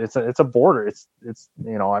because of it's a border. It's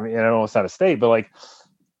I know it's not a state, but like,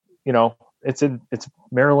 it's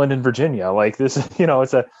Maryland and Virginia. Like this,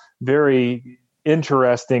 it's a very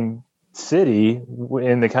interesting city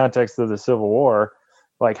in the context of the Civil War.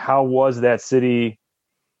 Like, how was that city?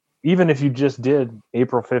 Even if you just did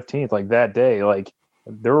April 15th, like that day, like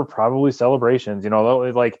there were probably celebrations,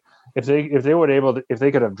 like if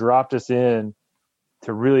they could have dropped us in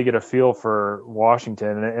to really get a feel for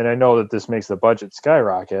Washington. And I know that this makes the budget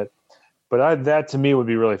skyrocket, but that to me would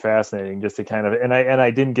be really fascinating just to kind of, and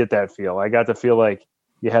I didn't get that feel. I got to feel like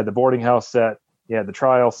you had the boarding house set, you had the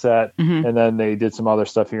trial set, and then they did some other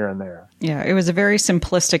stuff here and there. Yeah. It was a very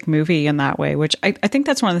simplistic movie in that way, which I think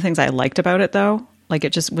that's one of the things I liked about it though. Like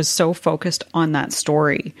it just was so focused on that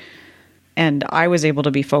story. And I was able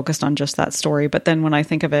to be focused on just that story. But then when I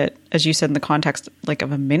think of it, as you said, in the context like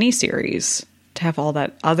of a miniseries, to have all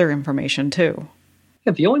that other information too.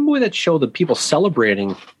 Yeah, the only movie that showed the people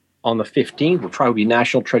celebrating on the 15th would probably be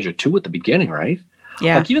National Treasure 2 at the beginning, right?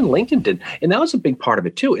 Yeah. Like even Lincoln did. And that was a big part of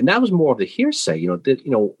it too. And that was more of the hearsay.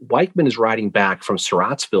 Weichman is riding back from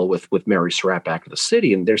Surrattsville with Mary Surratt back to the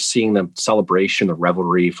city, and they're seeing the celebration, the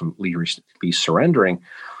revelry from Lee surrendering.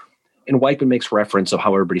 And Weichman makes reference of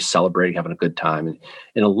how everybody's celebrating, having a good time.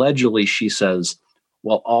 And allegedly she says,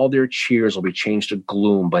 well, all their cheers will be changed to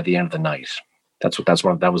gloom by the end of the night. That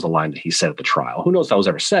was the line that he said at the trial. Who knows if that was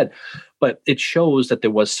ever said, but it shows that there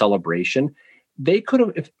was celebration. They could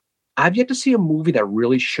have, I've yet to see a movie that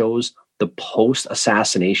really shows the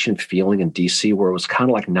post-assassination feeling in DC, where it was kind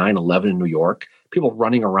of like 9/11 in New York, people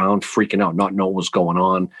running around, freaking out, not knowing what's going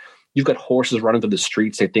on. You've got horses running through the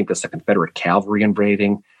streets. They think that's the Confederate cavalry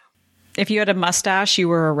invading. If you had a mustache, you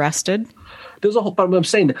were arrested. There's a whole, but I'm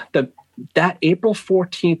saying that April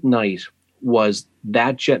 14th night was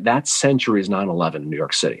that century's 9/11 in New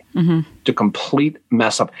York City. To complete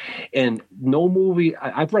mess up. And no movie,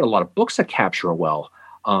 I've read a lot of books that capture it well.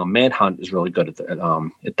 Manhunt is really good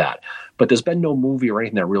at that. But there's been no movie or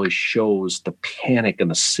anything that really shows the panic in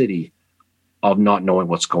the city of not knowing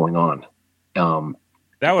what's going on.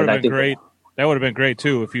 That would have been great. That would have been great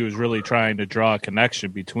too if he was really trying to draw a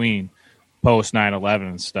connection between post 9/11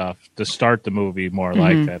 and stuff to start the movie more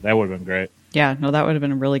like that. That would have been great. Yeah, no, that would have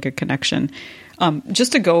been a really good connection.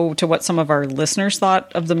 Just to go to what some of our listeners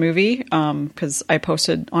thought of the movie, because I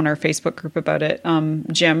posted on our Facebook group about it.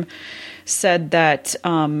 Jim said that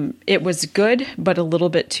it was good, but a little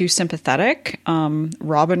bit too sympathetic.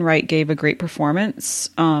 Robin Wright gave a great performance.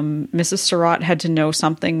 Mrs. Surratt had to know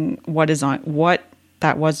something. What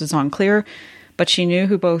that was is unclear, but she knew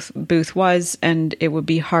who Booth was, and it would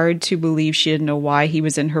be hard to believe she didn't know why he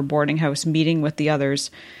was in her boarding house meeting with the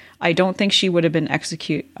others. I don't think she would have been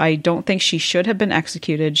I don't think she should have been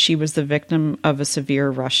executed. She was the victim of a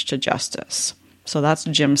severe rush to justice. So that's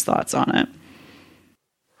Jim's thoughts on it.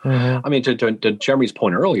 I mean, to Jeremy's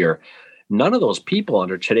point earlier, none of those people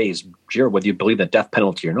under today's jury, whether you believe the death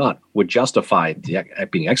penalty or not, would justify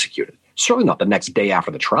being executed. Certainly not the next day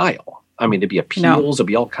after the trial. I mean, there'd be appeals, there'd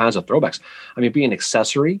be all kinds of throwbacks. I mean, being an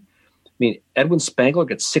accessory. I mean, Edwin Spangler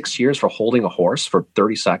gets 6 years for holding a horse for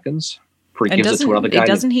 30 seconds. He gives it to another guy.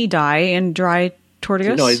 Doesn't he die in Dry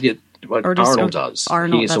Tortugas? No, Arnold does.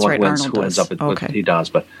 Arnold, he's that's the one right. who Arnold ends up with what he does.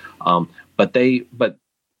 But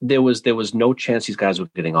there was no chance these guys were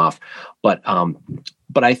getting off. But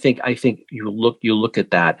I think you look at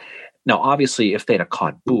that now. Obviously, if they'd have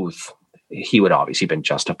caught Booth, he would obviously been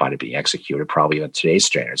justified in being executed, probably on today's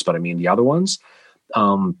standards. But I mean, the other ones,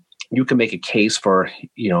 you can make a case for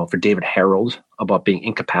David Harold about being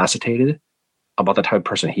incapacitated, about the type of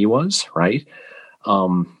person he was, right?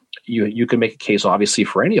 You can make a case, obviously,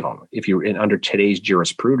 for any of them if you're under today's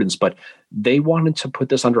jurisprudence, but they wanted to put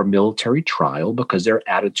this under a military trial because their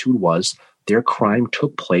attitude was their crime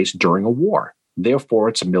took place during a war. Therefore,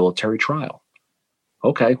 it's a military trial.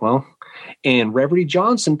 Okay, well, and Reverdy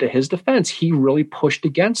Johnson, to his defense, he really pushed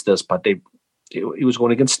against this, but he was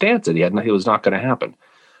going against Stanton. It was not going to happen.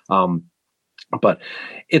 But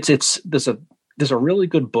there's a really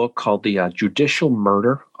good book called The Judicial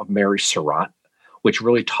Murder of Mary Surratt, which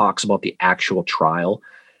really talks about the actual trial.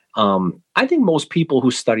 I think most people who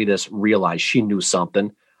study this realize she knew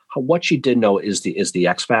something. What she did know is the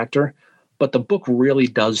X factor, but the book really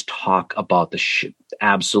does talk about the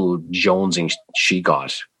absolute jonesing she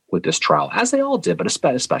got with this trial, as they all did, but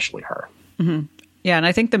especially her. Mm-hmm. Yeah, and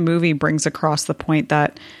I think the movie brings across the point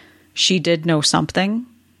that she did know something,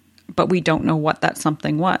 but we don't know what that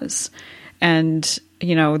something was. And,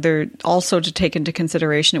 they're also to take into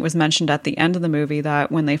consideration, it was mentioned at the end of the movie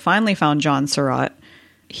that when they finally found John Surratt,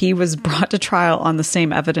 he was brought to trial on the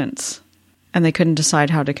same evidence And they couldn't decide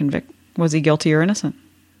how to convict. Was he guilty or innocent?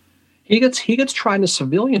 He gets tried in a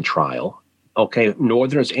civilian trial. Okay,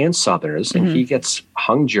 Northerners and Southerners, and he gets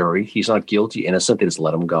hung jury. He's not guilty, innocent. They just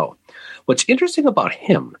let him go. What's interesting about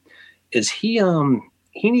him is he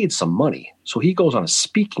needs some money, so he goes on a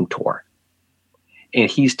speaking tour,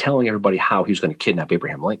 and he's telling everybody how he's going to kidnap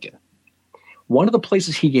Abraham Lincoln. One of the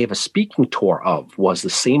places he gave a speaking tour of was the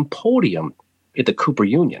same podium at the Cooper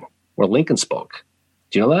Union where Lincoln spoke.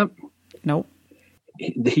 Do you know that? Nope.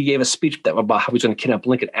 He gave a speech about how he's going to kidnap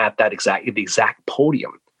Lincoln at the exact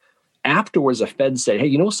podium. Afterwards, the Fed said, "Hey,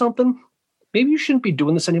 you know something? Maybe you shouldn't be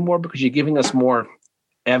doing this anymore because you're giving us more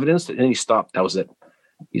evidence." And then he stopped. That was it.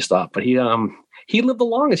 He stopped. But he lived the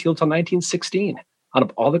longest. He lived until 1916. Out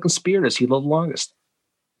of all the conspirators, he lived the longest,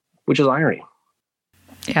 which is irony.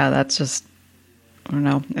 Yeah, that's just, I don't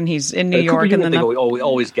know. And he's in New The York. Cooper And then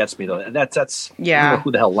always gets me, though. That's Yeah. I don't know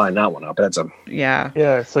who the hell lined that one up. That's a yeah.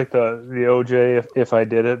 Yeah, it's like the OJ if I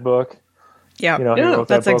did it book. Yeah. You know, he Yeah, wrote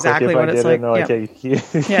that that's book, exactly if what I it's did like. It, and they're Yeah.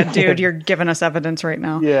 hey, Yeah, dude, you're giving us evidence right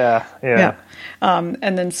now. yeah.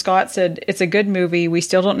 And then Scott said, "It's a good movie. We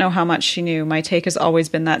still don't know how much she knew. My take has always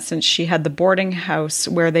been that since she had the boarding house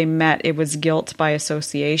where they met, it was guilt by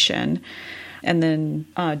association." And then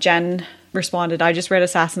Jen responded, "I just read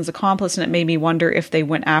Assassin's Accomplice and it made me wonder if they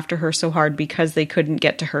went after her so hard because they couldn't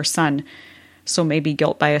get to her son. So maybe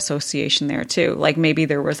guilt by association there too. Like maybe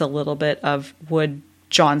there was a little bit of, would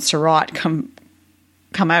John Surratt come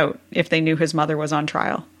out if they knew his mother was on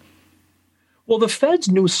trial?" Well, the feds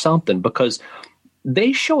knew something because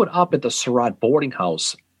they showed up at the Surratt boarding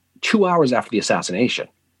house 2 hours after the assassination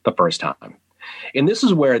the first time. And this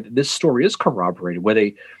is where this story is corroborated, where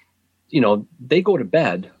they go to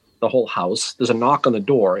bed, the whole house. There's a knock on the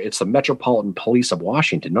door. It's the Metropolitan Police of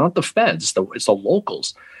Washington, not the feds. It's the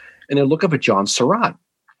locals. And they're looking for John Surratt.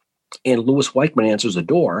 And Louis Weichmann answers the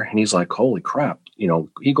door, and he's like, holy crap.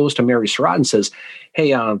 He goes to Mary Surratt and says,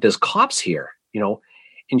 "Hey, there's cops here,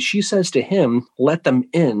 And she says to him, "Let them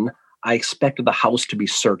in. I expected the house to be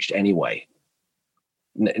searched anyway."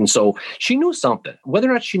 And so she knew something. Whether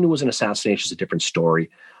or not she knew it was an assassination is a different story.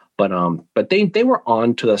 But they were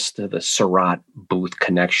on to the Surratt Booth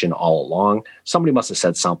connection all along. Somebody must have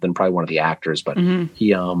said something, probably one of the actors, but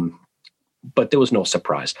but there was no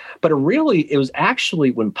surprise. But it was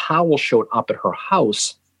actually when Powell showed up at her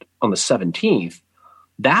house on the 17th,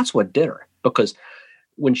 that's what did her. Because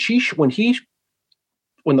when the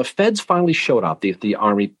feds finally showed up, the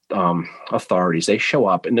Army authorities, they show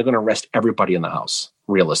up and they're going to arrest everybody in the house,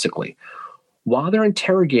 realistically. While they're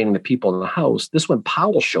interrogating the people in the house, this is when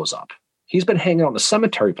Powell shows up. He's been hanging out in the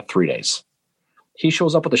cemetery for 3 days. He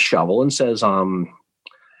shows up with a shovel and says, and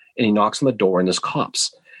he knocks on the door and there's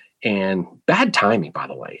cops. And bad timing, by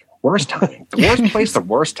the way. Worst timing. The worst place, the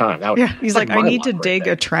worst time. He's like, "I need to dig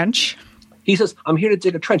a trench." He says, "I'm here to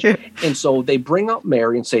dig a trench." And so they bring up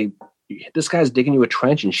Mary and say, "This guy's digging you a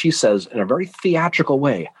trench." And she says, in a very theatrical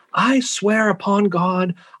way, "I swear upon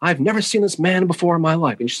God, I've never seen this man before in my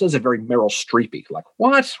life." And she says it very Meryl Streepy, like,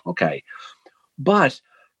 what? Okay. But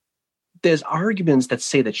there's arguments that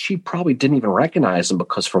say that she probably didn't even recognize him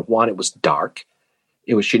because, for one, it was dark.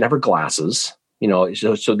 She didn't have her glasses.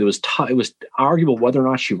 So there was it was arguable whether or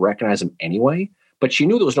not she recognized him anyway, but she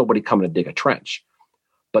knew there was nobody coming to dig a trench.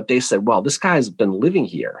 But they said, well, this guy's been living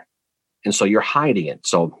here, and so you're hiding it.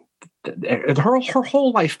 So her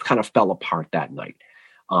whole life kind of fell apart that night.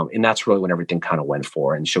 And that's really when everything kind of went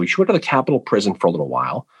for her. And so she went to the Capitol prison for a little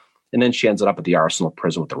while, and then she ended up at the Arsenal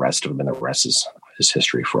prison with the rest of them, and the rest is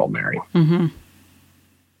history for old Mary. Mm-hmm.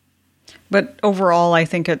 But overall, I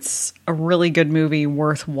think it's a really good movie,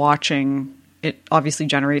 worth watching. It obviously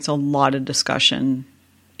generates a lot of discussion,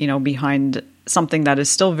 behind something that is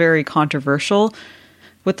still very controversial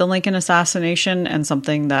with the Lincoln assassination, and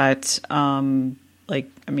something that,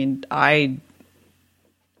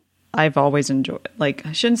 I've always enjoyed.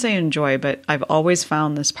 I shouldn't say enjoy, but I've always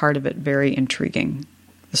found this part of it very intriguing.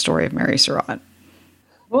 The story of Mary Surratt.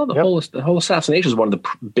 Well, the whole assassination is one of the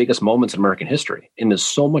biggest moments in American history, and there's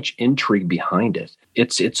so much intrigue behind it.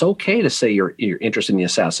 It's okay to say you're interested in the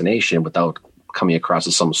assassination without coming across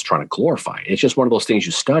as someone's trying to glorify it. It's just one of those things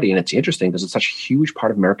you study, and it's interesting because it's such a huge part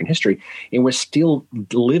of American history, and we're still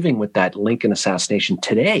living with that Lincoln assassination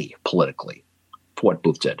today politically for what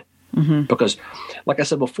Booth did. Mm-hmm. Because, like I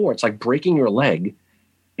said before, it's like breaking your leg,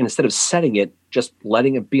 and instead of setting it, just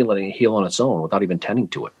letting it be and letting it heal on its own without even tending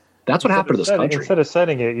to it. That's what happened to this country. Instead of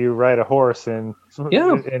setting it, you ride a horse and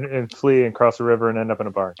flee and cross a river and end up in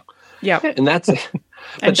a barn. Yeah, and that's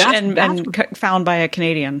and found by a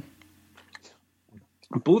Canadian.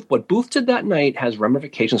 What Booth did that night has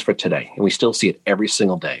ramifications for today, and we still see it every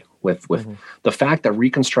single day. with the fact that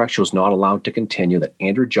Reconstruction was not allowed to continue, that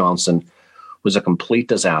Andrew Johnson was a complete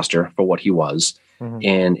disaster for what he was.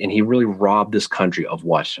 And he really robbed this country of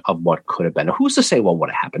what could have been. Now, who's to say what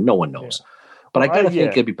would have happened? No one knows. But I gotta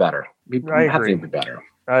think it'd be better. I agree. It'd be better.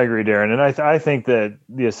 I agree, Darren, and I think that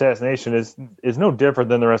the assassination is no different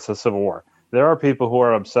than the rest of the Civil War. There are people who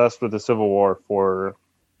are obsessed with the Civil War for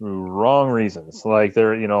wrong reasons, like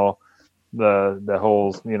they're the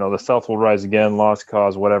whole the South will rise again, lost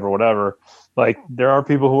cause, whatever. Like there are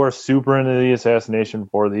people who are super into the assassination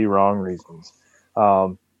for the wrong reasons.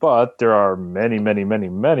 But there are many, many, many,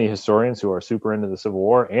 many historians who are super into the Civil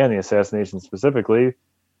War and the assassination specifically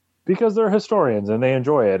because they're historians and they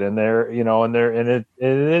enjoy it and it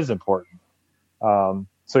is important.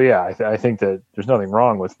 So yeah, I think that there's nothing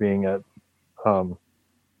wrong with being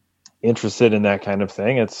interested in that kind of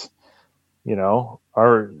thing. It's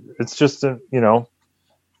it's just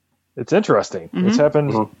it's interesting. It's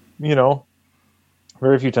happened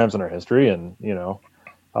very few times in our history, and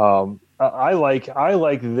I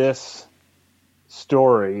like this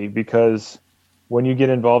story because when you get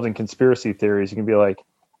involved in conspiracy theories, you can be like,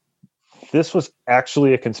 this was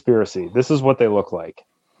actually a conspiracy. This is what they look like.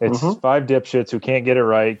 It's 5 dipshits who can't get it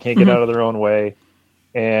right, can't get out of their own way,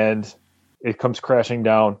 and it comes crashing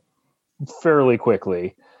down fairly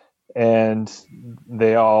quickly. And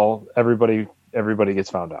everybody gets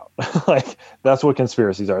found out. Like that's what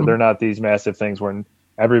conspiracies are. They're not these massive things where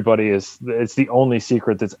it's the only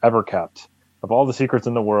secret that's ever kept. Of all the secrets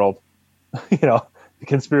in the world, the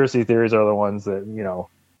conspiracy theories are the ones that,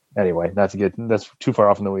 anyway, that's too far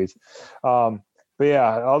off in the weeds. But yeah,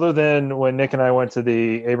 other than when Nick and I went to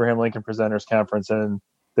the Abraham Lincoln Presenters Conference and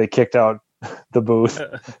they kicked out the booth,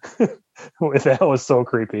 that was so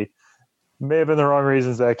creepy. May have been the wrong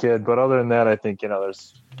reasons, that kid, but other than that, I think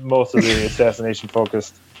there's most of the assassination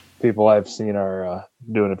focused people I've seen are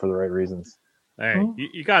doing it for the right reasons. Hey,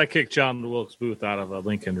 you got to kick John Wilkes Booth out of a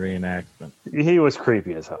Lincoln reenactment. He was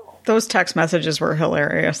creepy as hell. Those text messages were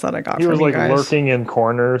hilarious that I got he from was you like guys. lurking in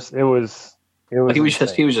corners. It was he was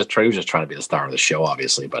just trying to be the star of the show,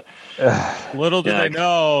 obviously. But little did they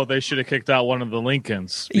know they should have kicked out one of the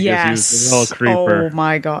Lincolns. Because yes. he was a little creeper. Oh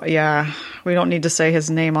my god. Yeah. We don't need to say his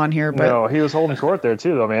name on here, but no, he was holding court there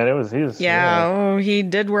too, though, man. He was. Yeah. He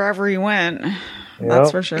did wherever he went.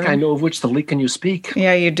 That's for sure. I know of which the Lincoln you speak.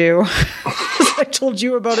 Yeah, you do. I told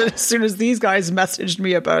you about it as soon as these guys messaged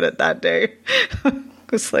me about it that day.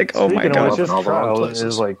 It's like, oh my god, this trial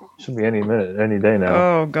is like should be any minute, any day now.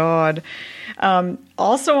 Oh god.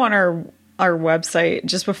 Also on our website,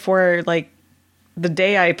 just before the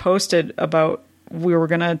day I posted about we were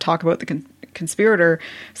going to talk about the Conspirator,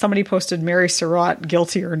 somebody posted Mary Surratt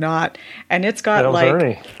guilty or not, and it's got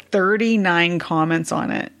Ernie. 39 comments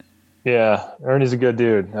on it. Yeah, Ernie's a good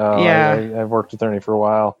dude. Yeah, I've worked with Ernie for a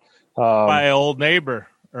while. My old neighbor,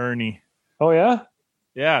 Ernie. Oh yeah,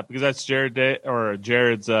 yeah, because that's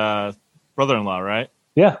Jared's brother-in-law, right?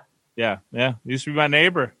 Yeah. Used to be my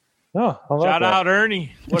neighbor. Oh, shout out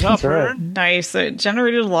Ernie. What up, Ern? Nice. It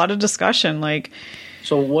generated a lot of discussion.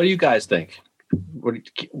 So, what do you guys think?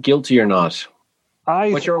 Guilty or not? When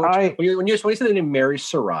you say the name Mary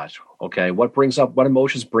Surratt, okay, what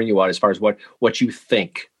emotions bring you out as far as what you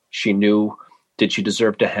think she knew? Did she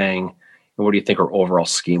deserve to hang? And what do you think her overall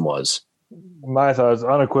scheme was? My thought is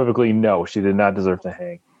unequivocally no, she did not deserve to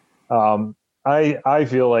hang. I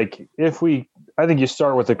feel like I think you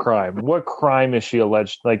start with the crime. What crime is she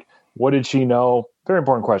alleged? Like, what did she know? Very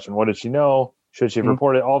important question. What did she know? Should she have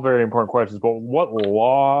reported? All very important questions. But what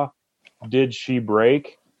law did she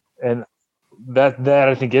break? And that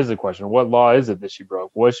I think is the question. What law is it that she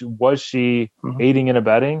broke? Was she aiding and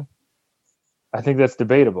abetting? I think that's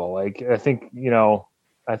debatable. I think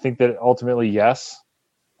that ultimately, yes,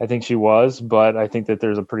 I think she was, but I think that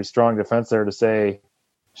there's a pretty strong defense there to say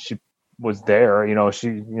she was there.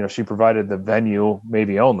 She provided the venue,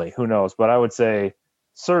 maybe only, who knows? But I would say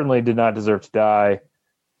certainly did not deserve to die.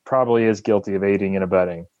 Probably is guilty of aiding and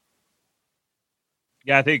abetting.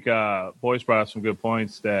 Yeah, I think Boyce brought up some good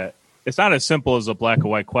points that it's not as simple as a black and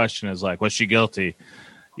white question as was she guilty?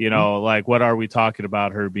 What are we talking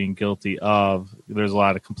about her being guilty of? There's a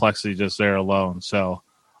lot of complexity just there alone. So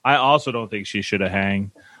I also don't think she should have hanged.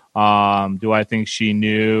 Do I think she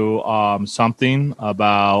knew something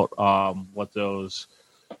about what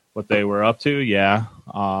they were up to? Yeah.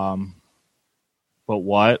 But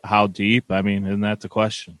what? How deep? I mean, isn't that the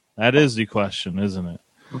question? That is the question, isn't it?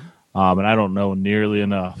 And I don't know nearly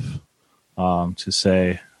enough to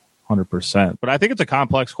say 100%. But I think it's a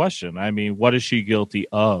complex question. I mean, what is she guilty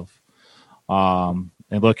of? And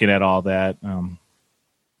looking at all that,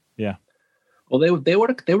 yeah. Well,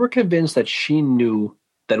 they were convinced that she knew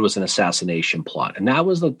that it was an assassination plot. And that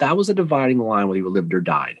was a dividing line whether you lived or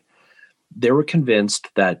died. They were convinced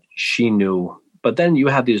that she knew, but then you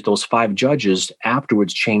had those 5 judges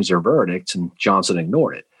afterwards change their verdicts, and Johnson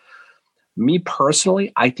ignored it. Me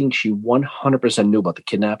personally, I think she 100% knew about the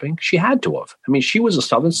kidnapping. She had to have. I mean, she was a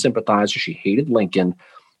Southern sympathizer. She hated Lincoln.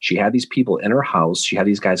 She had these people in her house. She had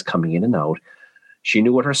these guys coming in and out. She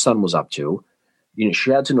knew what her son was up to.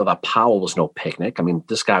 She had to know that Powell was no picnic. I mean,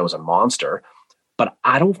 this guy was a monster. But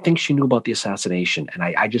I don't think she knew about the assassination. And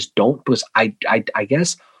I just don't, because I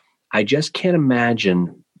guess I just can't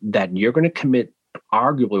imagine that you're going to commit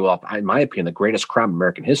arguably, well, in my opinion, the greatest crime in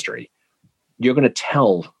American history. You're going to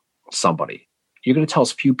tell somebody. You're going to tell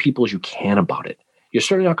as few people as you can about it. You're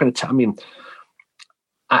certainly not going to tell. I mean,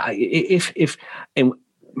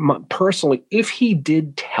 personally, if he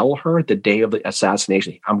did tell her the day of the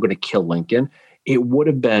assassination, I'm going to kill Lincoln, it would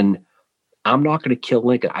have been, I'm not going to kill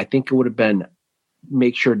Lincoln. I think it would have been,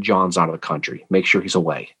 make sure John's out of the country, make sure he's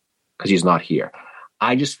away because he's not here.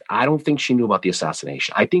 I don't think she knew about the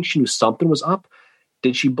assassination. I think she knew something was up.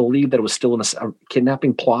 Did she believe that it was still a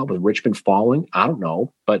kidnapping plot with Richmond falling? I don't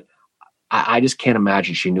know, but I just can't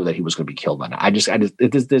imagine she knew that he was going to be killed. Then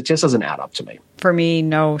it just doesn't add up to me. For me,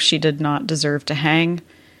 no, she did not deserve to hang.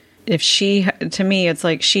 To me, it's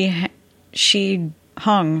like she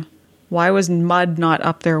hung. Why was Mudd not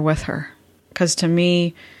up there with her? Because to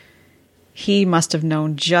me, he must have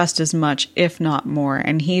known just as much, if not more.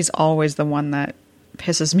 And he's always the one that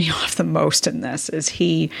pisses me off the most in this, is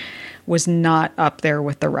he was not up there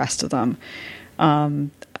with the rest of them. I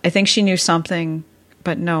think she knew something,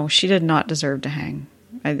 but no, she did not deserve to hang.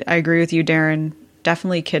 I agree with you, Darren.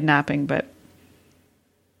 Definitely kidnapping, but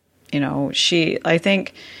I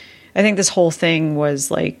think this whole thing was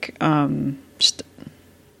like just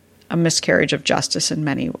a miscarriage of justice in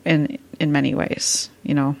many ways.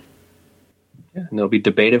 Yeah, and it'll be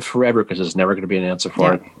debated forever because there's never going to be an answer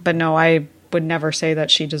for it. But no, I would never say that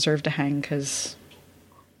she deserved to hang because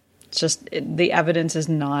it's just the evidence is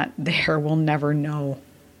not there. We'll never know.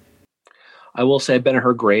 I will say I've been at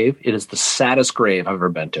her grave. It is the saddest grave I've ever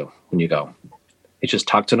been to when you go. It's just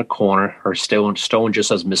tucked in a corner. Her stone just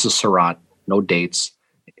says Mrs. Surratt, no dates.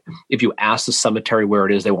 If you ask the cemetery where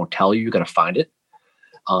it is, they won't tell you. You got to find it.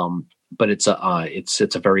 But it's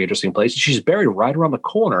a very interesting place. She's buried right around the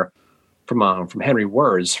corner from Henry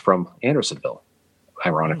Wurz from Andersonville,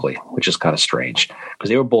 ironically, which is kind of strange because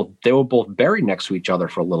they were both buried next to each other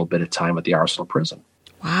for a little bit of time at the Arsenal prison.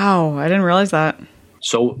 Wow, I didn't realize that.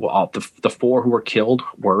 So the 4 who were killed,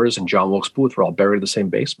 Wurz and John Wilkes Booth, were all buried in the same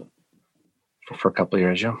basement for a couple of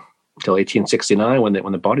years, yeah, until 1869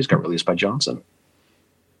 when the bodies got released by Johnson.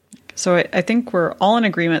 So I think we're all in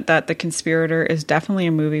agreement that The Conspirator is definitely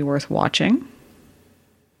a movie worth watching.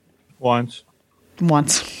 Once.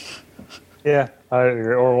 Yeah,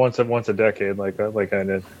 or once a decade, like I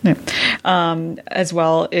did. Yeah. As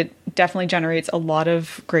well, it definitely generates a lot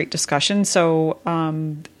of great discussion. So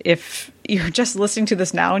if you're just listening to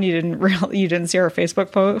this now and you didn't see our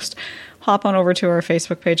Facebook post, hop on over to our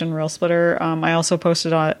Facebook page on Rail Splitter. I also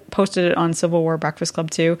posted it on Civil War Breakfast Club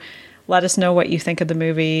too. Let us know what you think of the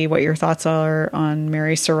movie, what your thoughts are on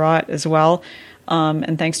Mary Surratt as well.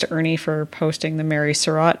 And thanks to Ernie for posting the Mary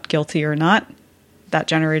Surratt, Guilty or Not. That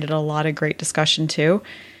generated a lot of great discussion too.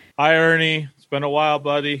 Hi, Ernie. It's been a while,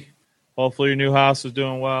 buddy. Hopefully your new house is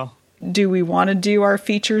doing well. Do we want to do our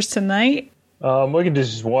features tonight? We can do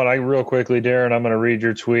just one. Real quickly, Darren, I'm going to read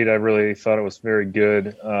your tweet. I really thought it was very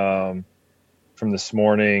good from this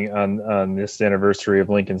morning on this anniversary of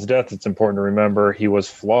Lincoln's death. It's important to remember he was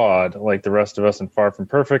flawed like the rest of us and far from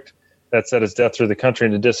perfect. That said, his death threw the country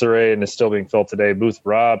into disarray and is still being felt today. Booth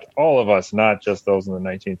robbed all of us, not just those in the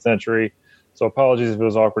 19th century. So apologies if it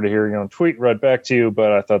was awkward to hear your own tweet read back to you,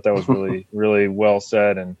 but I thought that was really, really well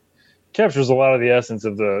said and captures a lot of the essence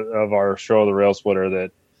of our show, The Rail Splitter,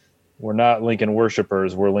 that we're not Lincoln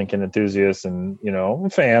worshipers. We're Lincoln enthusiasts and,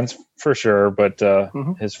 fans for sure. But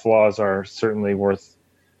his flaws are certainly worth,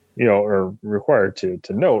 or required to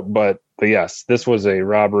note. But yes, this was a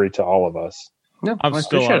robbery to all of us. Yeah, I'm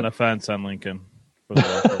still on the fence on Lincoln. For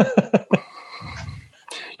the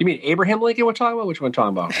You mean Abraham Lincoln we're talking about? Which one we're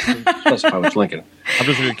talking about? Specify which Lincoln. I'm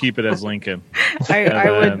just going to keep it as Lincoln.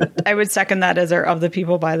 I would second that as our of the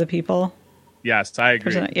people, by the people. Yes, I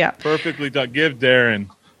agree. Yeah. Perfectly done. Give Darren.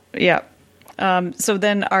 Yeah. So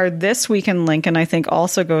then our This Week in Lincoln, I think,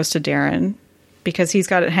 also goes to Darren because he's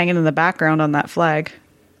got it hanging in the background on that flag.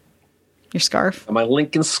 Your scarf. My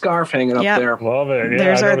Lincoln scarf hanging up there. Love it. Yeah,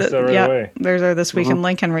 there's I noticed that right away. There's our This Week in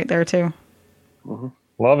Lincoln right there, too.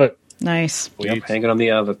 Love it. Nice. Yep, hanging on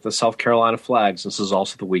the South Carolina flags. This is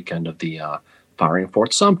also the weekend of the firing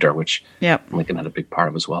Fort Sumter, which Yep. Lincoln had a big part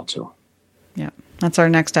of as well, too. Yeah. That's our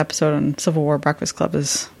next episode on Civil War Breakfast Club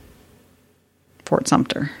is Fort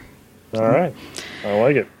Sumter. All right. I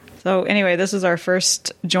like it. So anyway, this is our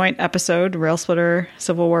first joint episode, Rail Splitter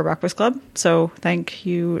Civil War Breakfast Club. So thank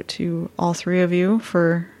you to all three of you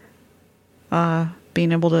for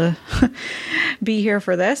being able to be here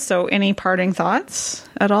for this. So any parting thoughts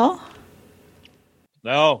at all?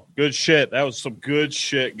 No, good shit. That was some good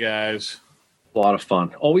shit, guys. A lot of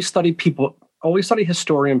fun. Always study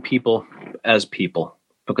historian people as people,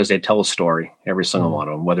 because they tell a story, every single one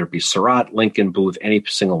of them, whether it be Surratt, Lincoln, Booth, any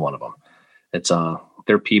single one of them. It's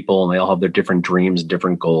they're people, and they all have their different dreams,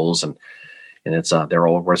 different goals, and it's they're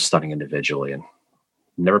all worth studying individually. And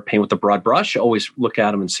never paint with a broad brush. Always look at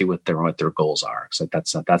them and see what their goals are. So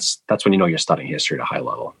that's when you know you're studying history at a high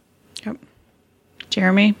level. Yep.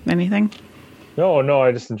 Jeremy, anything? No,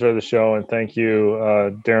 I just enjoyed the show, and thank you,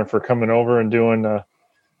 Darren, for coming over and doing a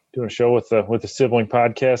show with the sibling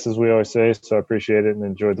podcast, as we always say. So I appreciate it and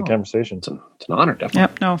enjoyed the conversation. It's an honor, definitely.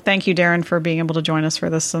 Yep. No, thank you, Darren, for being able to join us for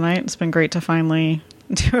this tonight. It's been great to finally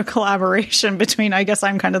do a collaboration between, I guess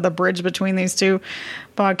I'm kind of the bridge between these two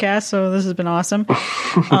podcasts. So this has been awesome.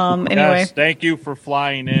 Anyway. Yes, thank you for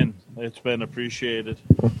flying in. It's been appreciated.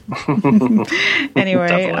 Anyway,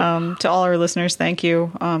 to all our listeners, thank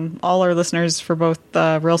you. All our listeners for both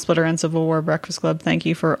Rail Splitter and Civil War Breakfast Club, thank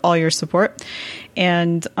you for all your support.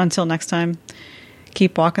 And until next time,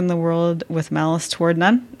 keep walking the world with malice toward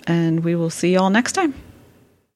none, and we will see you all next time.